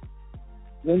token,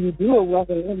 when you do a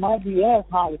record, it might be as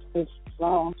hot as Chris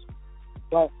Brown's,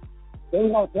 but they're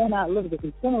not looking. The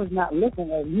consumer's not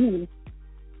looking at you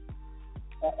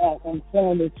and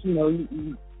saying that, you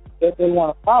know, that they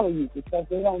want to follow you, because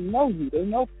they don't know you. They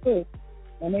know Chris,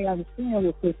 and they understand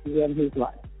what Chris is in his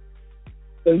life.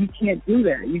 So you can't do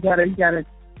that. You gotta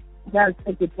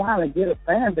take it down and get a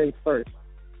fan base first.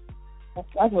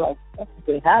 That's what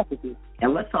they have to do.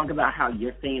 And let's talk about how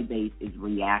your fan base is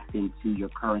reacting to your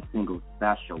current single,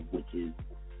 Special, which is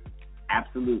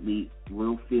absolutely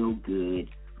real feel good.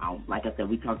 Like I said,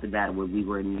 we talked about it when we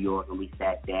were in New York and we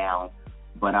sat down.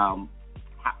 But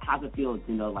how's it feel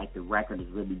to know like the record is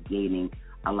really gaining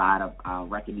a lot of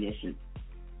recognition?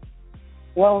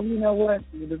 Well, you know what?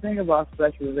 The thing about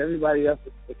Special is everybody else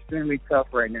is extremely tough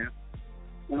right now.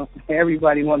 You know,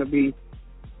 everybody want to be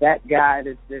that guy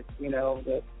that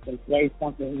can say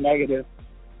something negative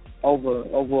over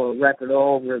a record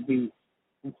or over a beat.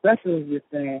 And Special is just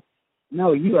saying,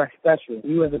 no, you are special.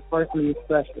 You as a person, you're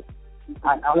special.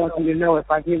 I want you to know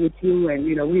if I get with you and,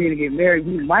 we need to get married,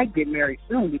 we might get married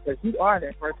soon because you are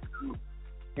that person.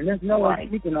 And there's no one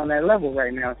speaking on that level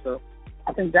right now. So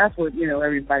I think that's what,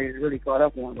 everybody's really caught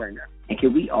up on right now. And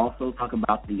can we also talk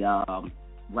about the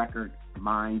record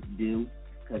Minds Do?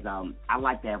 Because I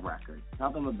like that record.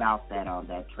 Tell them about that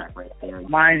track right there.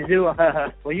 Minds Do?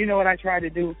 Well, you know what I tried to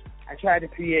do? I tried to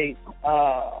create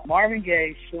Marvin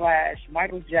Gaye /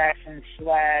 Michael Jackson /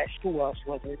 who else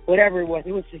was it? Whatever it was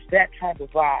just that type of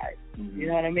vibe. Mm-hmm. You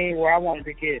know what I mean? Where I wanted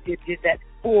to get that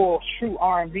full, true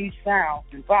R&B sound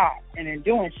and vibe. And in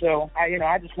doing so,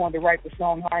 I just wanted to write the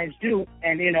song Minds Do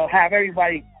and, have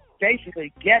everybody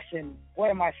basically guessing what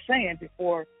am I saying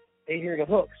before they hear the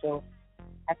hook. So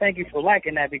I thank you for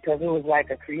liking that because it was like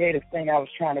a creative thing I was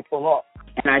trying to pull off.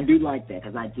 And I do like that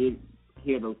because I did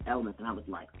hear those elements and I was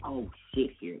like, oh shit,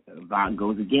 here Avant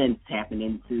goes again, tapping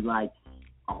into like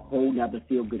a whole nother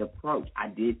feel good approach. I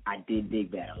did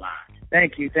dig that a lot.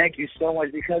 Thank you so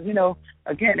much because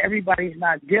again, everybody's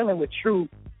not dealing with true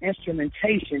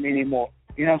instrumentation anymore.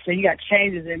 You know what I'm saying? You got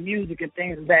changes in music and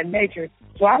things of that nature.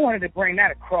 So I wanted to bring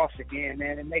that across again,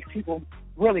 man, and make people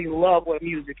really love what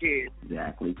music is.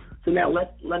 Exactly. So now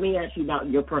let me ask you about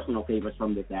your personal favorites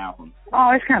from this album.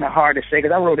 Oh, it's kind of hard to say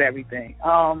because I wrote everything.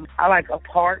 I like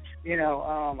Apart,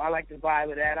 I like the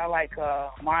vibe of that. I like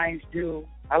Minds Do.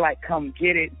 I like Come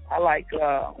Get It. I like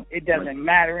It Doesn't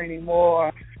Matter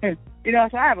Anymore. So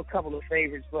I have a couple of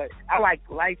favorites, but I like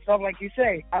Lights Up, like you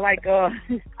say. I like, I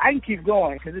can keep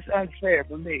going because it's unfair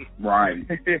for me. Right.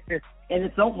 And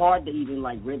it's so hard to even,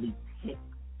 like, really pick,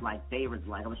 like, favorites.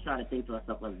 Like, I was trying to think to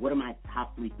myself, like, what are my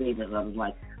top 3 favorites? I was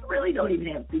like, I really don't even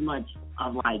have too much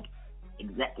of, like,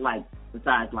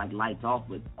 besides, like, Lights Off,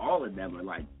 but all of them are,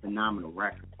 like, phenomenal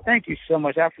records. Thank you so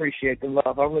much. I appreciate the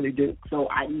love. I really do. So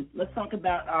let's talk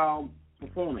about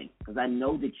performing, because I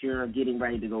know that you're getting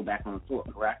ready to go back on tour,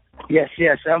 correct? Yes.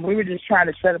 We were just trying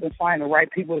to set up and find the right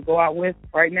people to go out with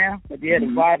right now. But, yeah, the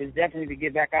vibe is definitely to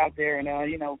get back out there and,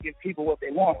 give people what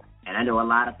they want. And I know a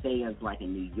lot of fans, like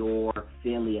in New York,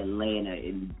 Philly, Atlanta,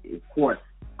 and, of course,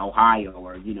 Ohio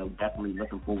are, definitely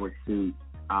looking forward to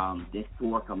this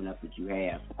tour coming up that you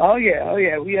have. Oh yeah.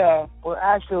 We're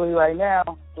actually right now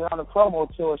we're on a promo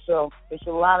tour, so it's a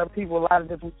lot of people, a lot of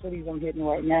different cities I'm hitting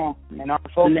right now, and our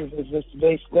focus is just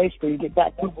basically get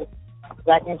back people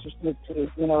back interested to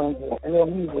in real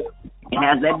music. And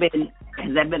has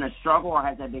that been a struggle, or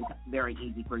has that been very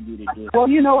easy for you to do? Well,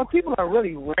 what people are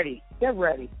really ready. They're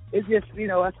ready. It's just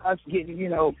us getting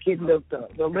getting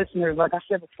the listeners. Like I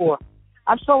said before,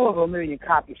 I've sold over 1 million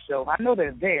copies, so I know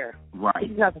they're there. Right. You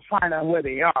just have to find out where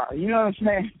they are. You know what I'm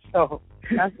saying? So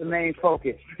that's the main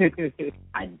focus.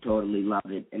 I totally love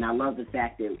it. And I love the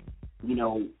fact that,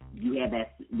 you have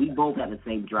that, we both have the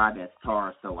same drive as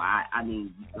Tar. So, I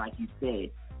mean, like you said,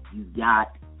 you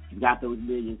got those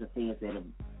millions of fans that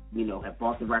have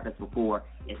bought the records before.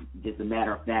 It's just a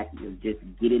matter of fact of just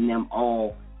getting them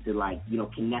all to,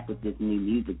 connect with this new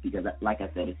music because, like I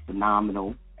said, it's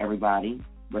phenomenal, everybody.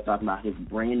 We're talking about his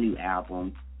brand new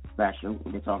album, Special.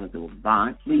 We're talking to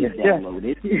Avant. Please download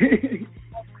it.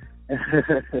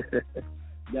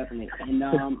 Definitely. And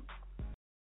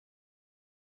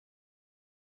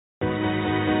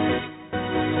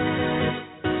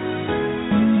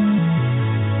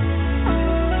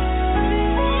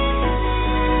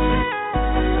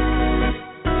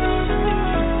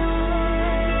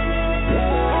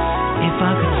if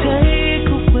I could take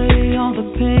away all the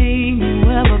pain you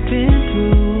ever been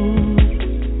through,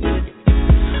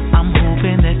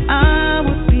 I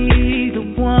would be the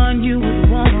one you would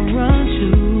want to run to.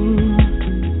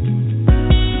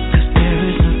 'Cause there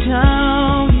is no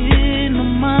doubt in my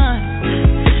mind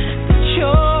that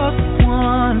you're the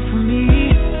one for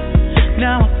me.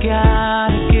 Now I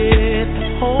gotta get the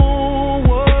whole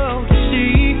world to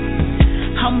see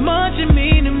how much it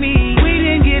means to me. We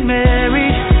didn't get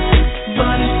married,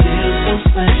 but it feels so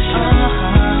special.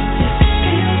 It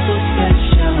feels so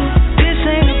special. This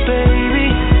ain't a baby,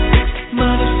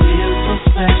 but it feels so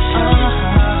special.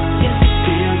 Yes,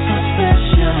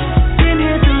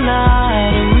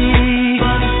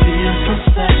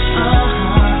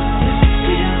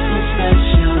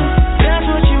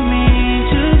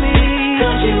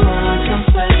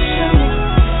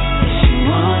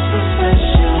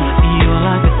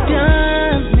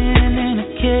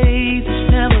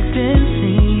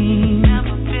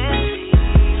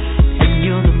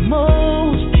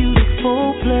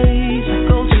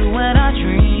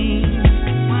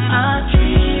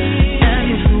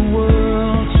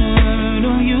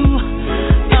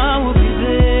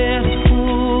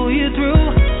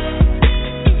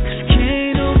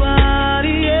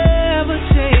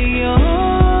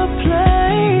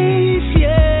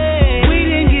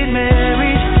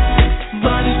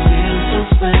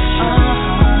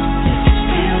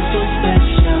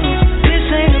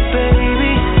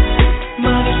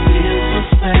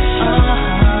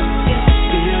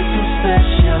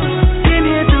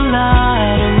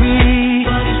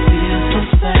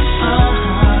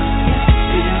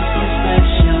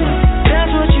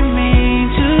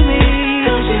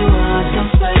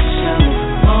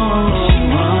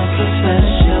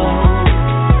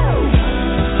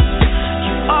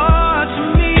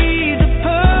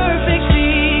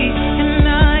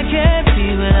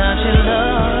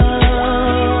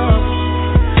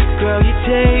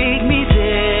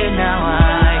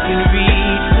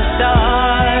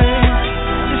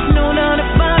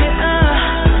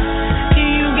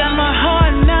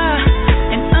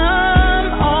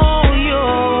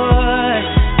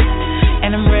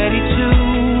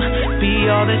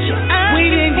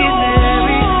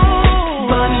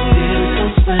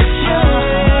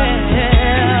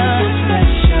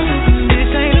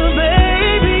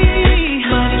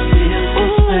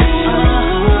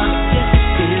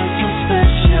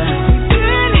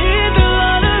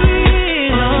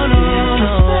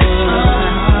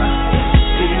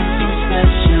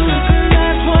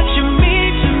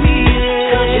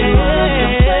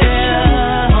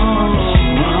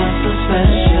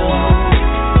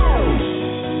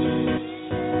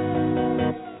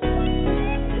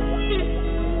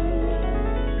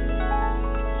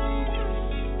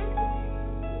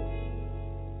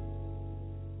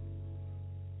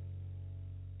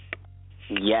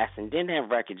 Yes, and didn't have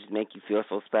records make you feel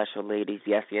so special, ladies?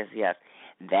 Yes, yes, yes.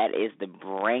 That is the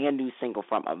brand new single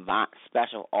from Avant,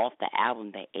 special off the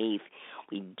album The 8th.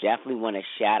 We definitely want to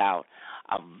shout out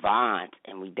Avant,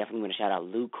 and we definitely want to shout out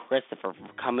Lou Christopher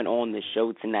for coming on the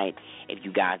show tonight. If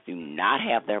you guys do not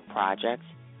have their projects,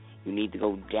 you need to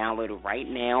go download it right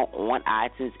now on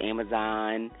iTunes,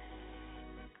 Amazon,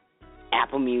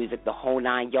 Apple Music, the whole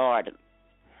 9 yard.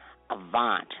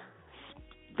 Avant,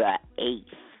 The 8th.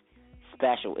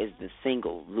 Special is the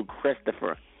single, Lou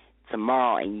Christopher.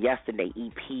 Tomorrow and yesterday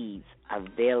EPs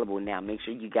available now. Make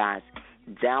sure you guys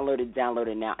download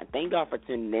it now. And thank y'all for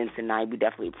tuning in tonight. We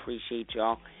definitely appreciate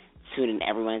y'all tuning in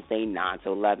every Wednesday, 9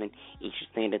 to 11 Eastern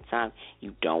Standard Time.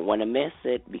 You don't want to miss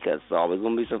it because it's always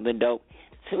going to be something dope.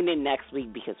 Tune in next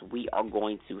week because we are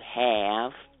going to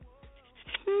have...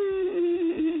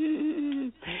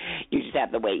 You just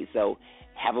have to wait. So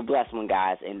have a blessed one,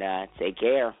 guys, and take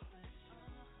care.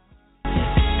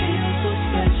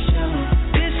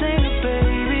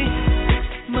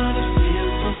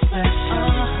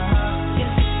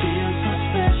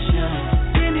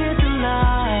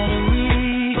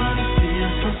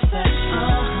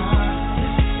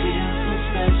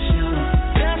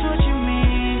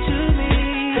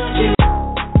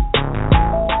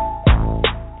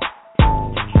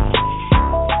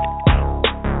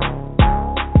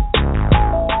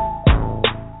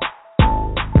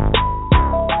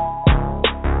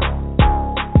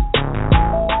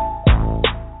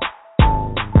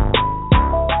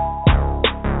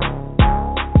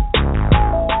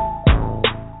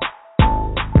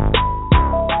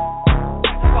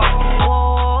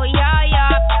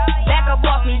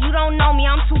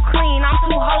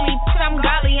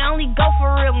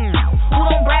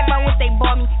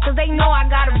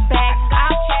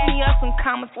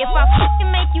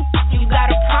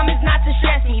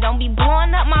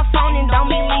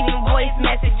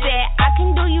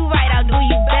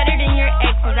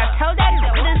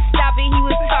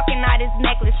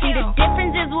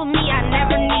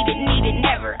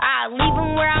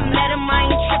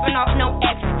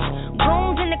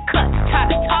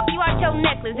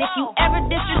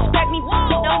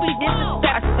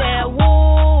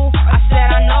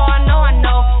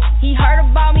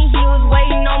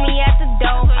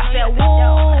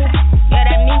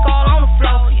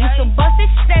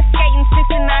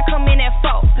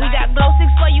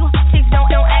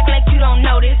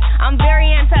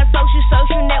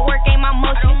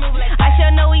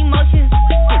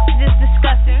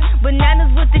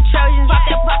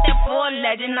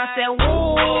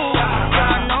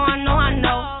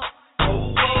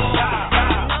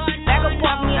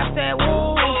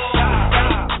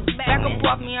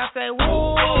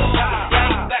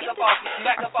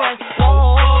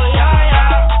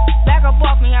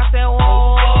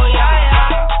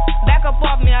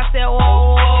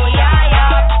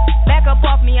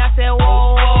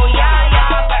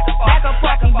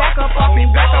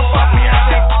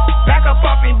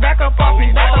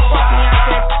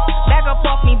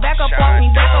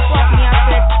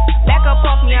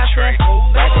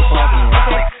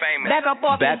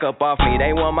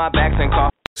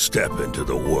 Step into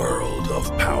the world of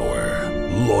power,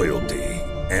 loyalty,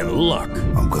 and luck.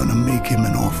 I'm gonna make him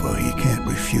an offer he can't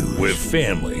refuse. With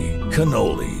family,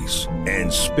 cannolis,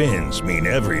 and spins mean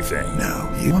everything.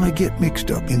 Now, you wanna get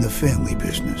mixed up in the family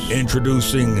business.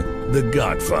 Introducing The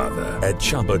Godfather at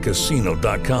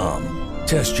ChumbaCasino.com.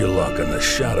 Test your luck in the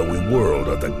shadowy world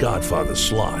of The Godfather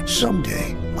slot.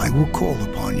 Someday, I will call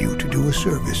upon you to do a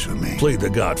service for me. Play The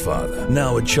Godfather,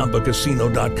 now at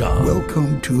ChumbaCasino.com.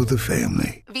 Welcome to the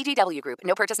family. VGW Group.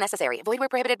 No purchase necessary. Void where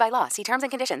prohibited by law. See terms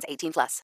and conditions. 18+.